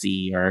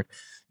sexy, or,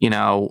 you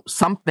know,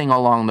 something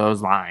along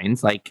those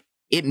lines. Like,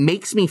 it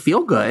makes me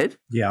feel good.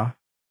 Yeah.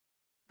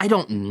 I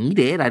don't need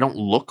it. I don't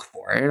look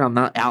for it. I'm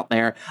not out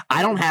there.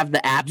 I don't have the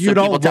apps You so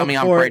don't people tell look me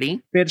I'm for it.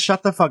 pretty. Bitch,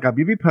 shut the fuck up.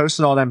 You be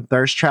posting all them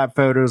thirst trap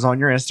photos on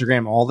your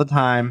Instagram all the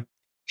time.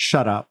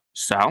 Shut up.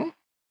 So?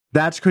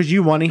 That's because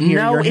you want to hear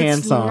No, you're it's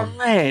handsome.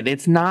 not.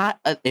 It's not.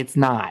 It's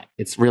not.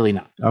 It's really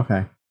not.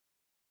 Okay.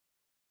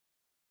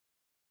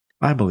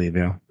 I believe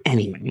you.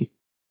 Anyway.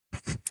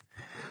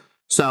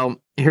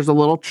 So here's a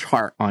little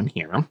chart on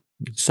here.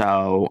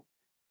 So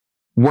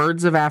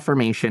words of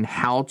affirmation,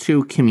 how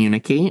to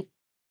communicate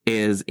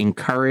is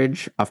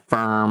encourage,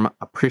 affirm,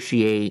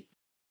 appreciate,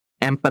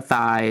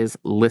 empathize,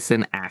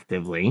 listen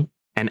actively,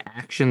 and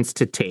actions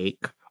to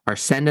take are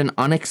send an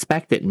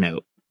unexpected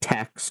note,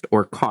 text,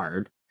 or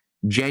card,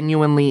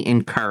 genuinely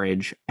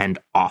encourage, and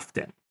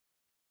often.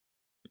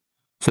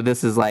 So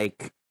this is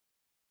like,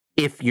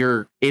 if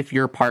your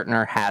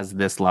partner has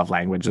this love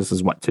language, this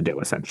is what to do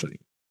essentially.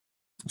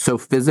 So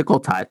physical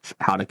touch,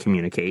 how to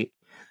communicate,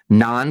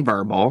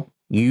 nonverbal,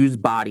 use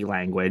body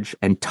language,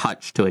 and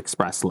touch to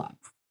express love.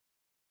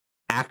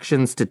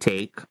 Actions to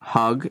take,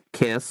 hug,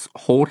 kiss,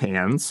 hold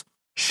hands,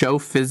 show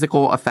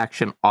physical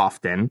affection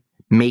often,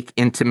 make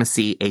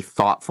intimacy a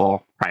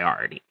thoughtful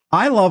priority.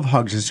 I love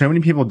hugs, and so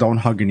many people don't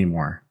hug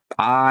anymore.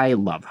 I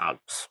love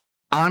hugs.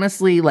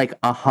 Honestly, like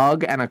a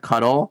hug and a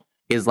cuddle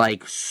is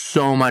like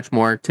so much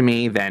more to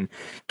me than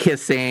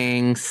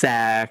kissing,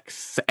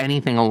 sex,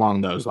 anything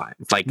along those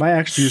lines. Like My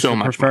ex used so to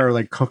much prefer more.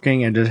 like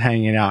cooking and just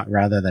hanging out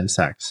rather than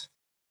sex.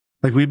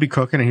 Like we'd be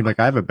cooking and he'd be like,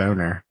 I have a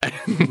boner.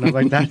 And I'm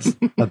like, that's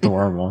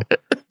adorable. Do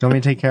you want me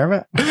to take care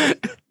of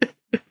it?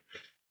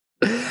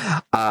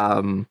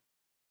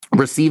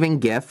 Receiving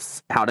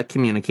gifts, how to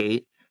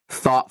communicate,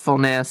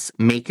 thoughtfulness,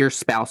 make your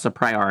spouse a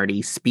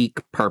priority, speak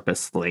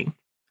purposefully.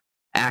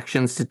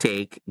 Actions to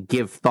take,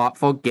 give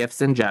thoughtful gifts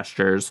and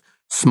gestures,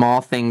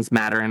 small things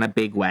matter in a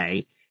big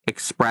way,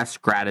 express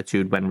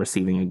gratitude when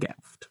receiving a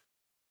gift.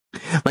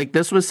 Like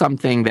this was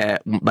something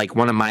that like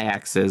one of my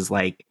exes,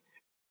 like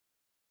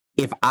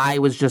if I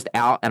was just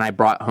out and I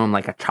brought home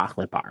like a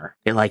chocolate bar,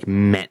 it like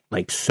meant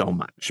like so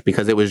much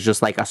because it was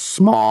just like a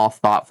small,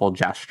 thoughtful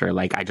gesture.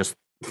 Like I just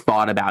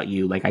thought about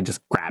you. Like I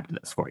just grabbed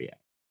this for you.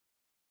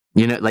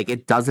 You know, like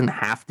it doesn't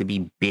have to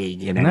be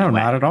big in any way. No,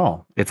 not at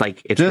all. It's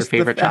like, it's Just your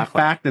favorite the chocolate.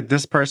 fact that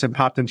this person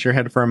popped into your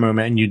head for a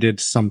moment and you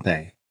did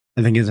something,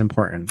 I think is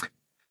important.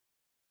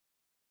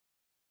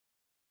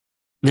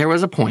 there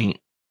was a point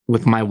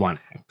with my one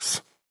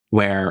ex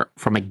where,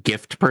 from a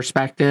gift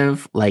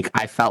perspective, like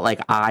I felt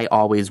like I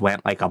always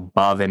went like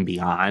above and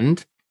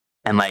beyond,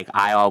 and like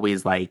I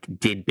always like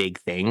did big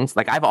things.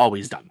 Like I've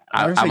always done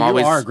that. I'm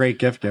always, you are a great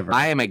gift giver.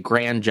 I am a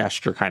grand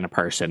gesture kind of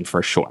person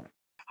for sure.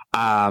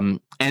 And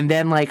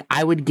then like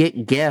I would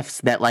get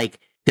gifts that like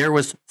there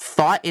was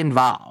thought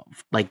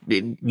involved. Like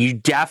you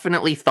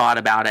definitely thought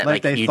about it.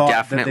 Like you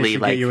definitely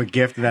get you a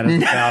gift that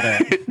is about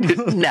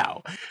it.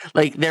 No,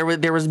 like there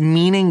was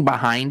meaning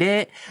behind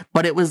it,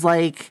 but it was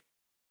like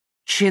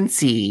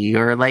chintzy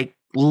or like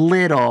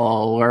little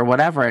or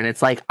whatever. And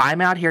it's like,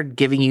 I'm out here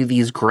giving you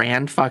these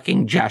grand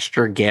fucking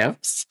gesture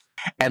gifts.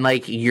 And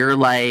like, you're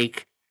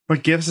like,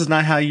 but gifts is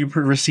not how you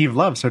receive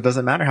love. So it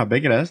doesn't matter how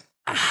big it is.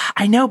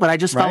 I know, but I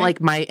just felt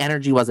like my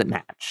energy wasn't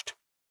matched.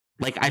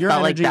 Like I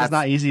felt like that's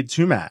not easy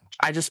to match.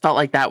 I just felt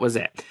like that was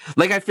it.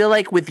 Like I feel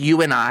like with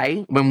you and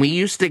I, when we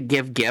used to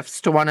give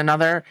gifts to one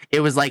another,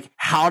 it was like,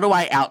 how do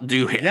I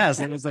outdo him? Yes,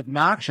 it was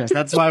obnoxious.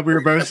 That's why we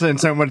were both in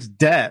so much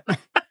debt.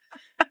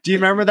 Do you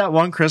remember that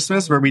one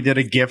Christmas where we did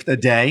a gift a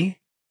day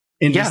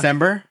in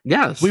December?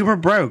 Yes. We were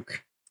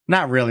broke.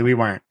 Not really, we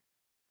weren't.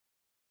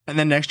 And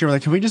then next year we're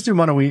like, can we just do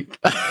one a week?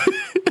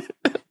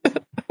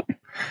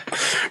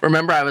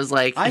 Remember, I was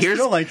like, here's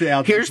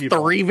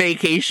 3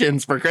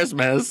 vacations for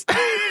Christmas.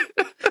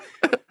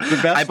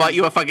 I bought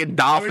you a fucking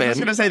dolphin. I was just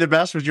going to say the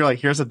best was you're like,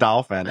 here's a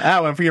dolphin.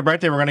 Oh, and for your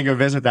birthday, we're going to go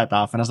visit that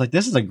dolphin. I was like,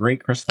 this is a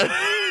great Christmas.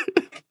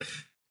 It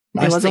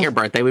wasn't your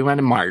birthday. We went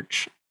in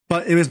March.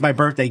 But it was my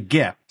birthday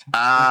gift. To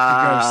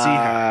go see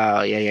her.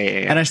 Oh,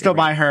 yeah. And I still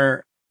buy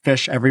her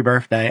fish every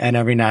birthday and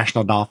every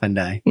National Dolphin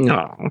Day.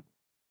 No.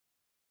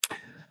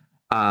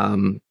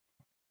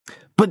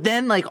 But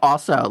then, like,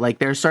 also, like,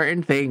 there's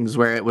certain things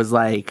where it was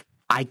like,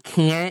 I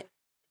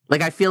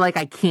feel like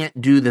I can't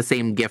do the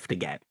same gift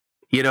again.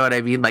 You know what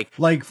I mean?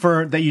 Like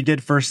for that you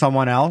did for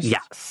someone else?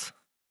 Yes.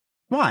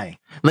 Why?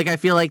 Like, I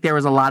feel like there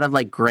was a lot of,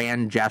 like,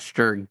 grand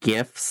gesture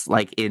gifts,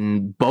 like,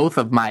 in both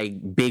of my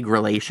big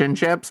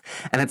relationships.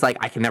 And it's like,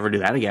 I can never do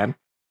that again.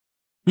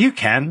 You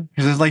can.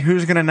 Because it's like,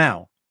 who's going to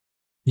know?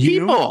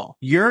 People.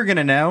 You're going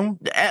to know?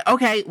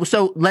 Okay,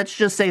 so let's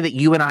just say that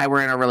you and I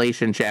were in a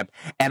relationship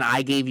and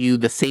I gave you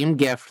the same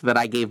gift that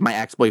I gave my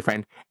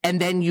ex-boyfriend,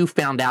 and then you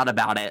found out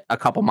about it a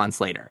couple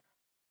months later.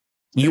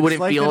 You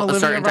wouldn't feel a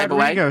certain type of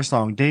way? It's like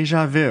song,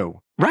 Deja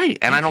Vu. Right,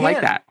 and I don't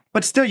like that.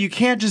 But still, you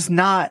can't just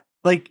not,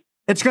 like,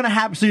 it's going to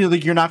happen. So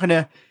you're not going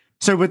to,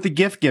 so with the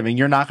gift giving,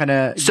 you're not going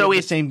to give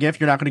the same gift.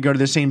 You're not going to go to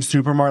the same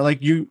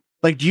supermarket. Do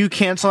you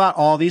cancel out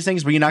all these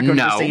things, but you're not going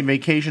to the same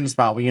vacation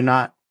spot, but you're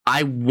not?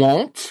 I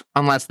won't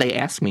unless they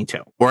ask me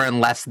to, or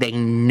unless they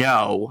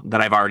know that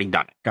I've already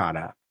done it. Got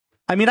it.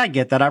 I mean, I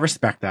get that. I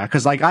respect that.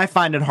 Because, like, I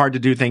find it hard to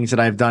do things that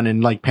I've done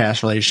in, like,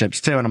 past relationships,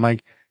 too. And I'm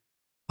like,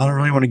 I don't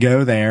really want to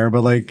go there,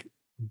 but, like...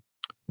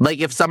 Like,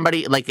 if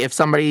somebody, like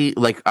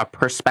a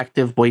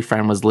prospective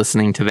boyfriend was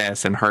listening to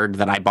this and heard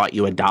that I bought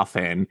you a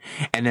dolphin,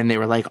 and then they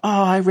were like,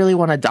 oh, I really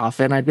want a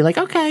dolphin, I'd be like,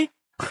 okay.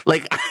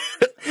 Like,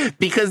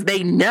 because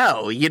they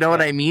know, you know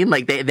what I mean?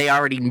 Like, they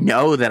already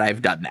know that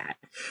I've done that.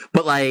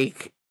 But,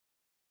 like...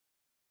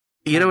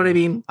 You know what I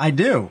mean? I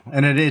do.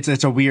 And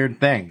it's a weird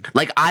thing.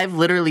 Like, I've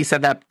literally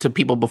said that to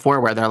people before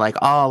where they're like,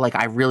 oh, like,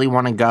 I really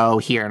want to go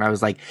here. And I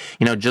was like,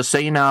 you know, just so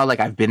you know, like,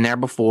 I've been there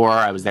before.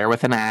 I was there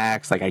with an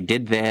ex. Like, I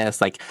did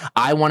this. Like,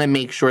 I want to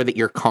make sure that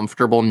you're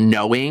comfortable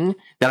knowing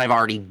that I've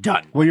already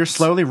done. Well, you're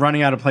slowly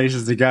running out of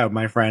places to go,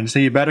 my friend. So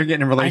you better get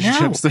in a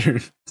relationship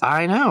soon.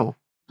 I know.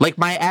 Like,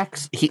 my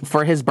ex,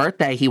 for his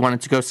birthday, he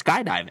wanted to go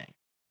skydiving.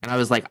 And I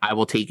was like, I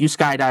will take you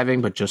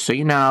skydiving, but just so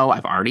you know,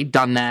 I've already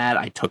done that.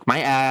 I took my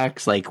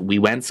ex, like, we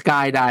went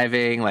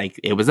skydiving, like,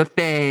 it was a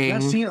thing.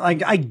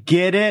 Like, I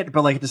get it,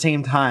 but, like, at the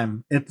same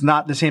time, it's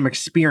not the same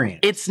experience.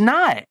 It's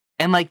not.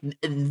 And, like,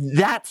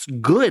 that's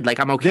good.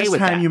 Like, I'm okay with that.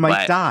 This time you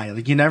might die.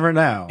 Like, you never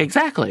know.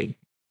 Exactly.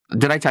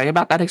 Did I tell you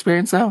about that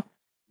experience, though?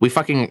 We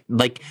fucking,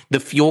 like, the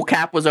fuel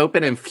cap was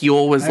open and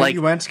fuel was like...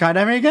 You went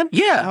skydiving again?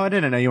 Yeah. Oh, I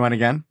didn't know you went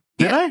again.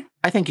 Did I?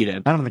 I think you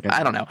did. I don't think I did.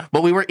 I don't know.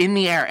 But we were in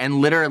the air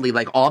and literally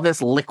like all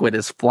this liquid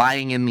is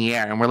flying in the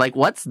air. And we're like,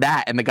 what's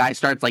that? And the guy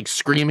starts like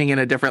screaming in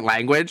a different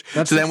language.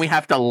 Then we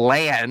have to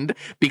land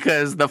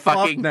because the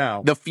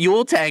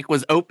fuel tank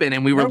was open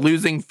and we were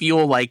losing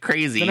fuel like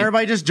crazy. Then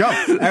everybody just jump.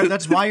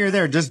 That's why you're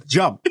there. Just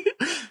jump.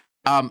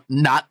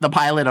 Not the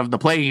pilot of the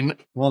plane.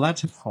 Well,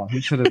 that's his fault.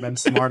 He should have been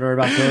smarter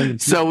about building.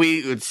 So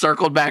we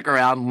circled back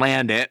around,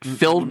 landed it,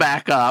 filled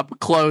back up,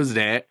 closed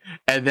it,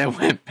 and then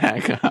went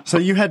back up. So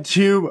you had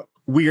 2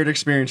 weird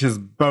experiences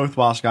both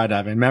while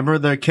skydiving. Remember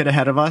the kid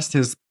ahead of us?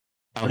 His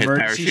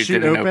parachute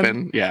didn't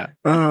open? Yeah.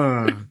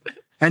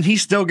 And he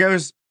still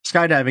goes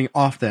skydiving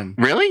often.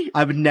 Really?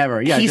 I would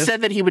never. Yeah. He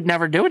said that he would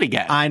never do it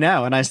again. I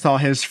know. And I saw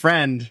his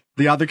friend,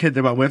 the other kid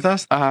that went with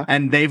us,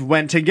 and they've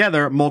went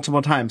together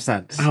multiple times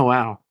since. Oh,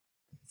 wow.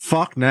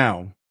 Fuck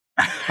no.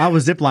 I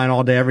was ziplining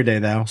all day, every day,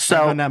 though. So,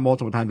 I've done that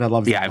multiple times. I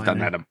love ziplining. Yeah, I've done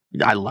that.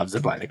 I love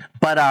ziplining.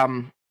 But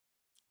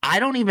I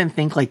don't even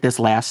think like this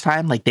last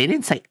time, like they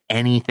didn't say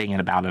anything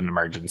about an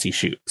emergency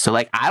shoot. So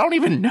like I don't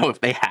even know if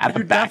they had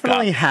You a backup.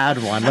 definitely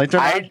had one. Like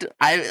I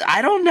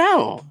don't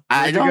know.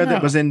 I don't know.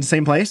 That was in the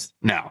same place?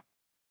 No.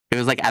 It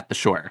was like at the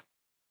shore.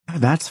 Oh,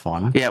 that's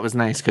fun. Yeah, it was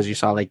nice because you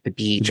saw like the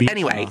beach.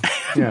 Anyway,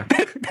 yeah.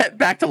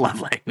 back to love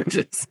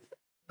languages.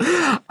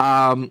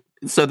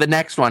 So the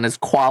next one is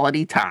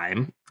quality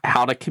time,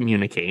 how to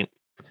communicate.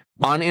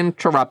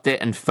 Uninterrupted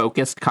and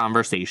focused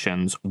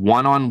conversations,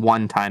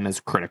 one-on-one time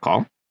is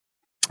critical.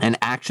 And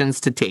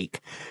actions to take.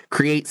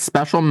 Create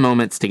special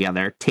moments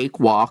together. Take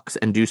walks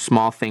and do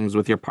small things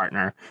with your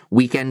partner.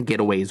 Weekend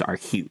getaways are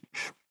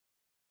huge.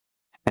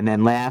 And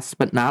then last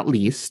but not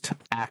least,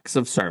 acts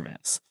of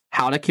service.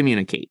 How to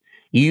communicate.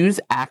 Use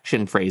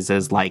action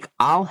phrases like,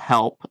 I'll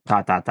help, ...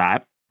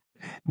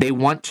 They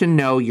want to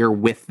know you're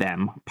with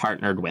them,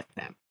 partnered with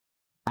them.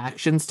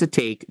 Actions to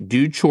take.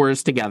 Do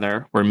chores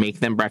together or make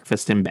them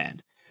breakfast in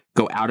bed.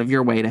 Go out of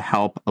your way to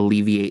help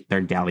alleviate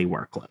their daily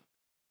workload.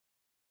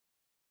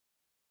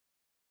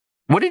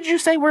 What did you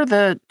say were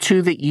the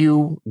two that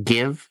you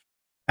give?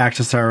 Acts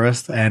of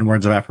service and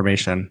words of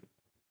affirmation.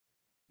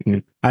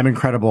 I'm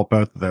incredible at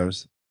both of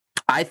those.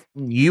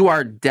 You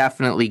are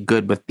definitely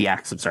good with the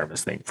acts of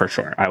service thing, for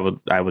sure.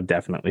 I would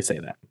definitely say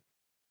that.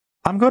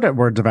 I'm good at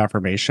words of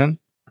affirmation.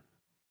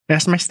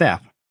 Ask my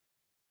staff.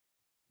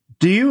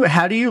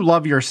 How do you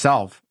love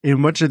yourself?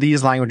 In which of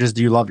these languages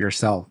do you love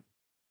yourself?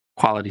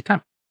 Quality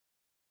time.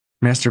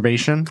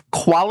 Masturbation?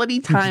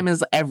 Quality time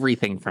is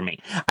everything for me.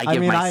 I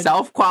give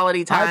myself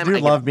quality time. I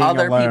give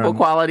other people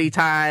quality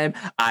time.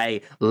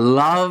 I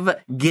love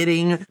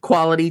getting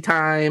quality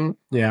time.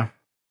 Yeah.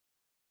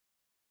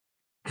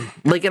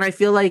 Like, and I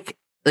feel like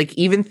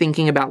even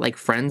thinking about like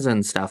friends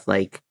and stuff,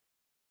 I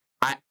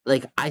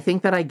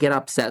think that I get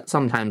upset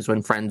sometimes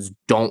when friends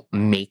don't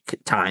make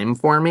time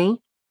for me.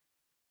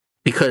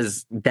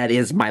 Because that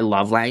is my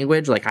love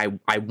language. Like,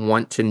 I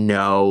want to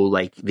know,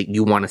 like, that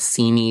you want to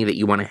see me, that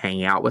you want to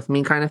hang out with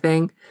me kind of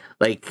thing.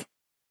 Like,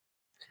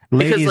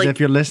 ladies, because, like,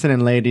 if you're listening,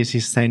 ladies,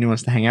 he's saying he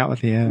wants to hang out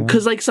with you.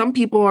 Because, like, some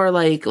people are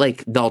like,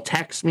 they'll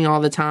text me all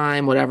the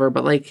time, whatever.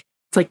 But, like,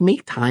 it's like,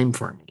 make time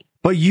for me.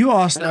 But you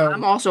also... And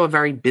I'm also a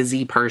very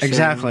busy person.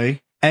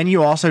 Exactly. And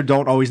you also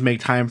don't always make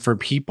time for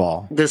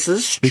people. This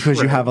is because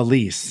true. You have a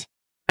lease.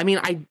 I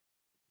mean,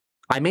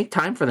 I make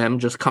time for them,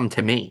 just come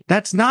to me.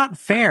 That's not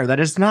fair. That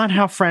is not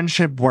how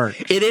friendship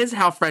works. It is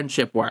how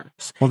friendship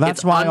works. Well,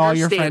 that's why all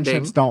your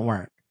friendships don't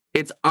work.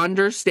 It's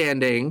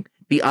understanding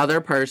the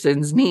other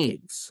person's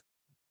needs.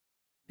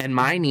 And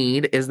my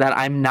need is that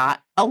I'm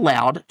not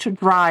allowed to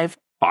drive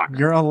far.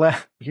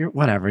 You're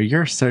whatever.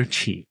 You're so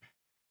cheap.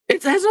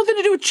 It has nothing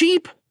to do with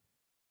cheap.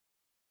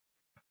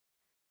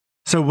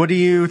 So what do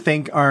you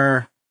think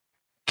are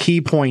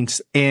key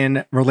points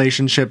in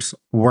relationships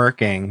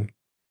working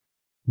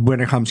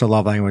when it comes to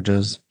love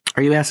languages?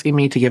 Are you asking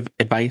me to give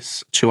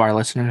advice to our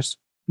listeners?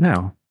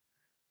 No.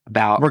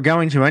 About... We're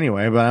going to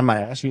anyway, but I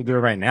might ask you to do it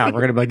right now. We're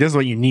going to be like, this is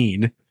what you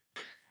need.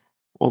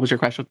 What was your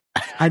question?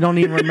 I don't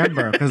even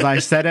remember because I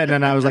said it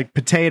and I was like,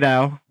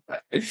 potato.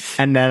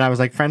 And then I was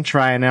like, French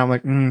fry. And now I'm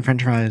like,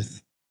 French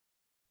fries.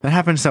 That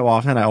happens so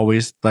often. I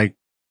always like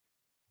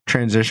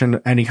transition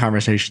any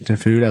conversation to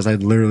food as I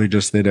literally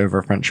just did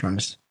over French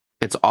fries.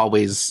 It's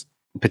always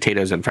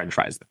potatoes and French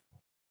fries.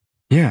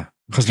 Yeah,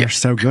 because they're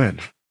so good.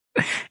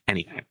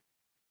 Anyway,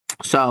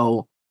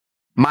 so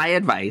my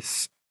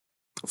advice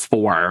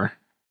for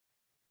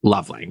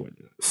love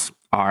languages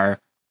are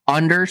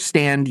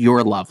understand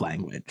your love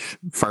language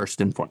first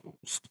and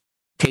foremost.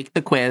 Take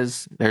the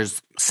quiz.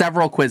 There's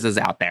several quizzes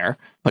out there,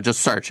 but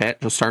just search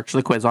it. Just search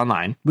the quiz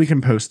online. We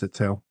can post it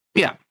too.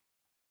 Yeah.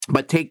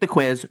 But take the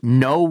quiz.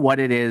 Know what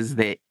it is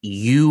that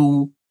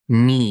you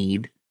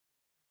need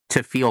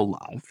to feel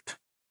loved.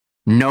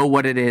 Know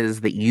what it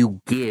is that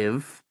you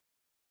give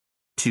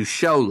to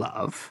show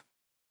love.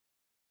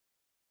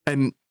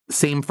 And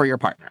same for your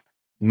partner.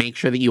 Make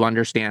sure that you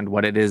understand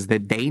what it is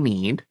that they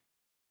need.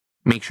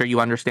 Make sure you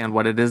understand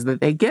what it is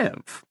that they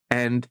give.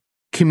 And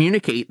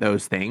communicate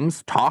those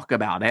things. Talk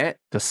about it.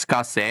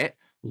 Discuss it.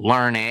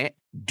 Learn it.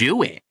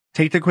 Do it.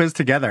 Take the quiz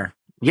together.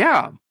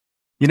 Yeah.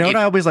 You know what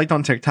I always liked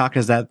on TikTok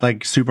is that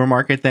like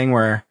supermarket thing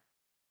where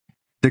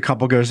the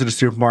couple goes to the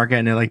supermarket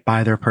and they like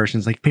buy their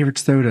person's like favorite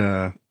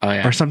soda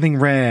or something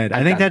red.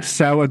 I think that's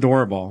so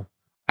adorable.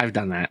 I've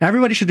done that.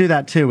 Everybody should do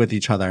that too with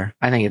each other.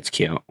 I think it's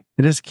cute.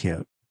 It is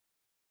cute.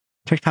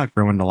 TikTok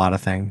ruined a lot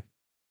of things.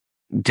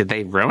 Did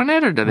they ruin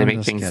it or did they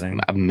make things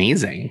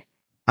amazing?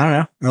 I don't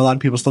know. Are a lot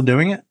of people still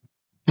doing it?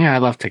 Yeah, I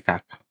love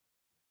TikTok.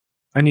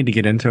 I need to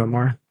get into it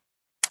more.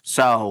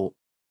 So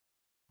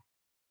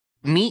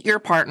meet your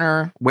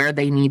partner where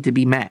they need to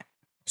be met.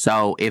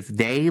 So if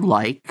they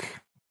like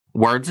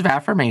words of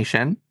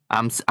affirmation,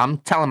 I'm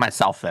telling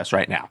myself this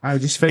right now. I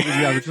just figured.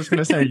 I was just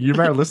gonna say you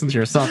better listen to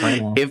yourself right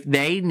now. If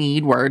they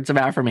need words of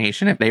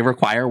affirmation, if they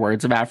require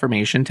words of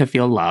affirmation to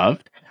feel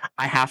loved,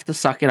 I have to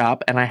suck it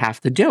up and I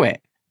have to do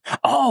it.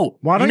 Oh,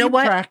 why don't you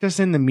practice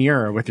in the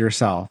mirror with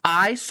yourself?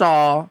 I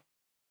saw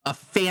a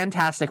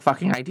fantastic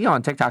fucking idea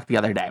on TikTok the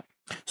other day.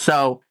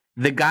 So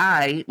the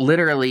guy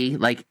literally,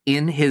 like,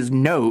 in his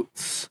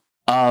notes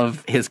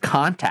of his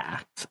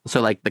contact,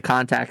 so like the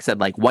contact said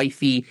like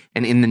wifey,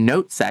 and in the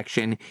notes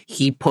section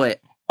he put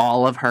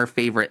all of her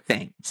favorite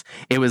things.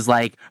 It was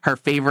like her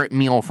favorite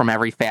meal from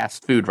every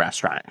fast food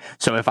restaurant.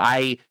 So if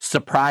I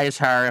surprise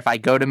her, if I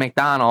go to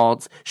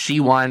McDonald's,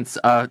 she wants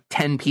a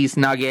 10-piece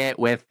nugget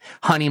with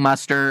honey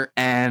mustard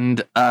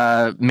and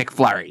a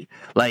McFlurry,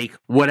 like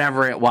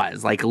whatever it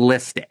was, like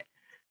list it.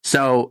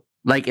 So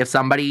like if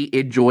somebody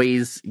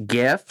enjoys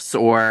gifts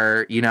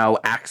or, you know,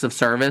 acts of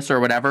service or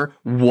whatever,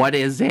 what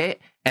is it?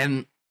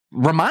 And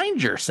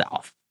remind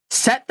yourself.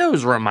 Set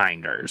those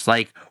reminders.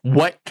 Like,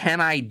 what can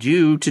I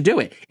do to do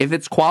it? If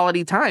it's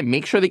quality time,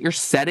 make sure that you're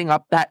setting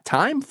up that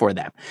time for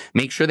them.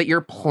 Make sure that you're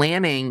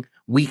planning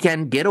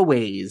weekend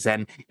getaways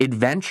and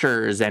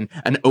adventures and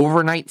an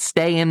overnight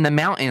stay in the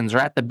mountains or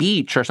at the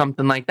beach or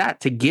something like that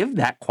to give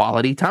that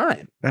quality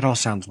time. That all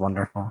sounds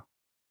wonderful.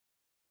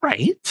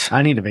 Right?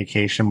 I need a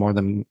vacation more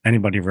than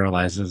anybody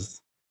realizes.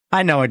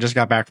 I know I just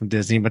got back from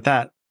Disney, but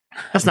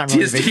that's not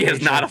really Disney vacation.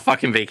 is not a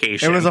fucking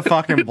vacation. It was a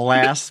fucking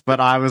blast, but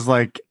I was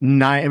like,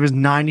 it was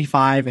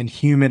 95 and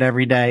humid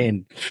every day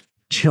and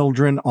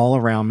children all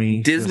around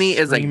me. Disney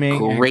is a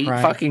great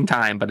crying. fucking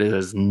time, but it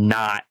is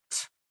not.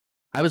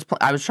 I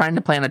was trying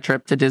to plan a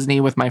trip to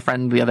Disney with my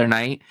friend the other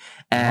night,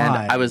 and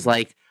Why? I was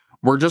like,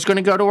 we're just going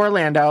to go to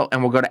Orlando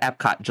and we'll go to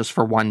Epcot just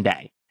for one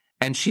day.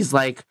 And she's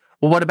like,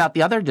 well, what about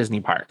the other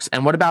Disney parks?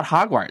 And what about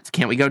Hogwarts?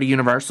 Can't we go to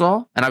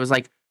Universal? And I was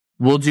like,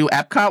 we'll do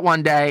Epcot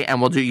one day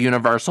and we'll do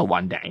Universal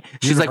one day.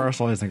 She's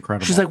Universal is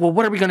incredible. She's like, well,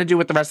 what are we going to do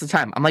with the rest of the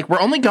time? I'm like, we're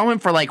only going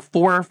for like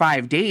 4 or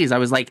 5 days. I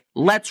was like,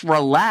 let's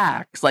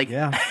relax. Like,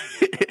 yeah.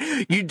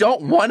 you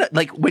don't want to,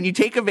 like, when you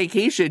take a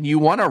vacation, you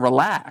want to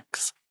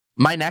relax.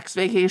 My next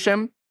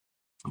vacation,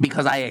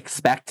 because I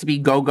expect to be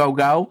go, go,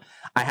 go,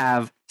 I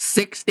have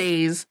 6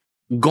 days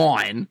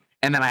gone.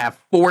 And then I have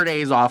 4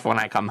 days off when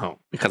I come home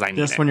because I need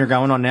This it. one you're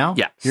going on now?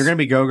 Yes. You're going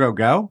to be go, go,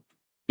 go?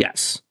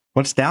 Yes.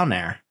 What's down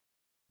there?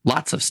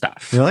 Lots of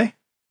stuff. Really?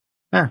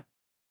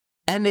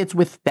 And it's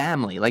with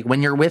family. Like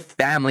when you're with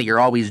family, you're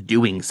always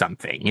doing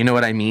something. You know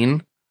what I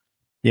mean?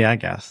 Yeah, I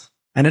guess.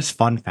 And it's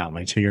fun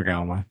family too you're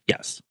going with.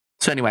 Yes.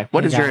 So anyway,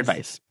 what is your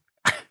advice?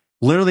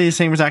 Literally the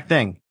same exact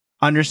thing.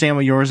 Understand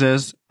what yours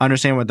is,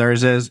 understand what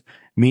theirs is,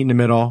 meet in the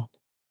middle,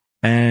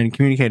 and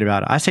communicate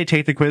about it. I say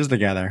take the quiz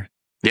together.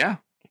 Yeah,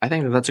 I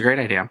think that's a great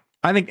idea.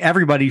 I think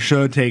everybody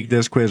should take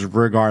this quiz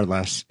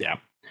regardless. Yeah.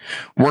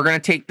 We're going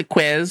to take the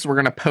quiz. We're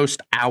going to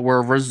post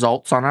our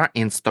results on our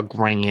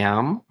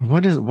Instagram.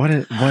 What is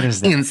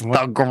that?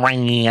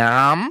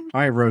 Instagram. All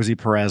right, Rosie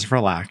Perez,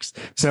 relax.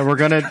 So we're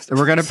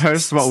gonna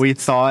post what we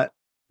thought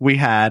we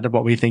had,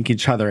 what we think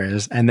each other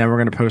is, and then we're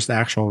gonna post the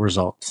actual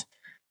results.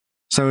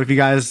 So if you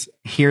guys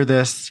hear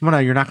this, well, no,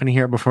 you're not gonna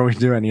hear it before we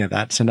do any of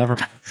that. So never.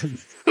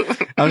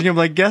 I was gonna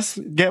be like,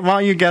 why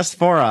don't you guess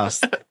for us?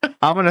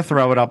 I'm gonna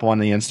throw it up on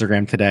the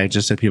Instagram today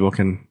just so people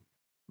can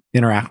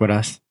interact with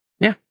us.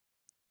 Yeah.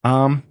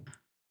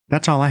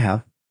 That's all I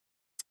have.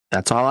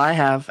 That's all I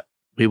have.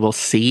 We will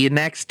see you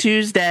next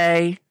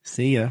Tuesday.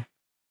 See ya.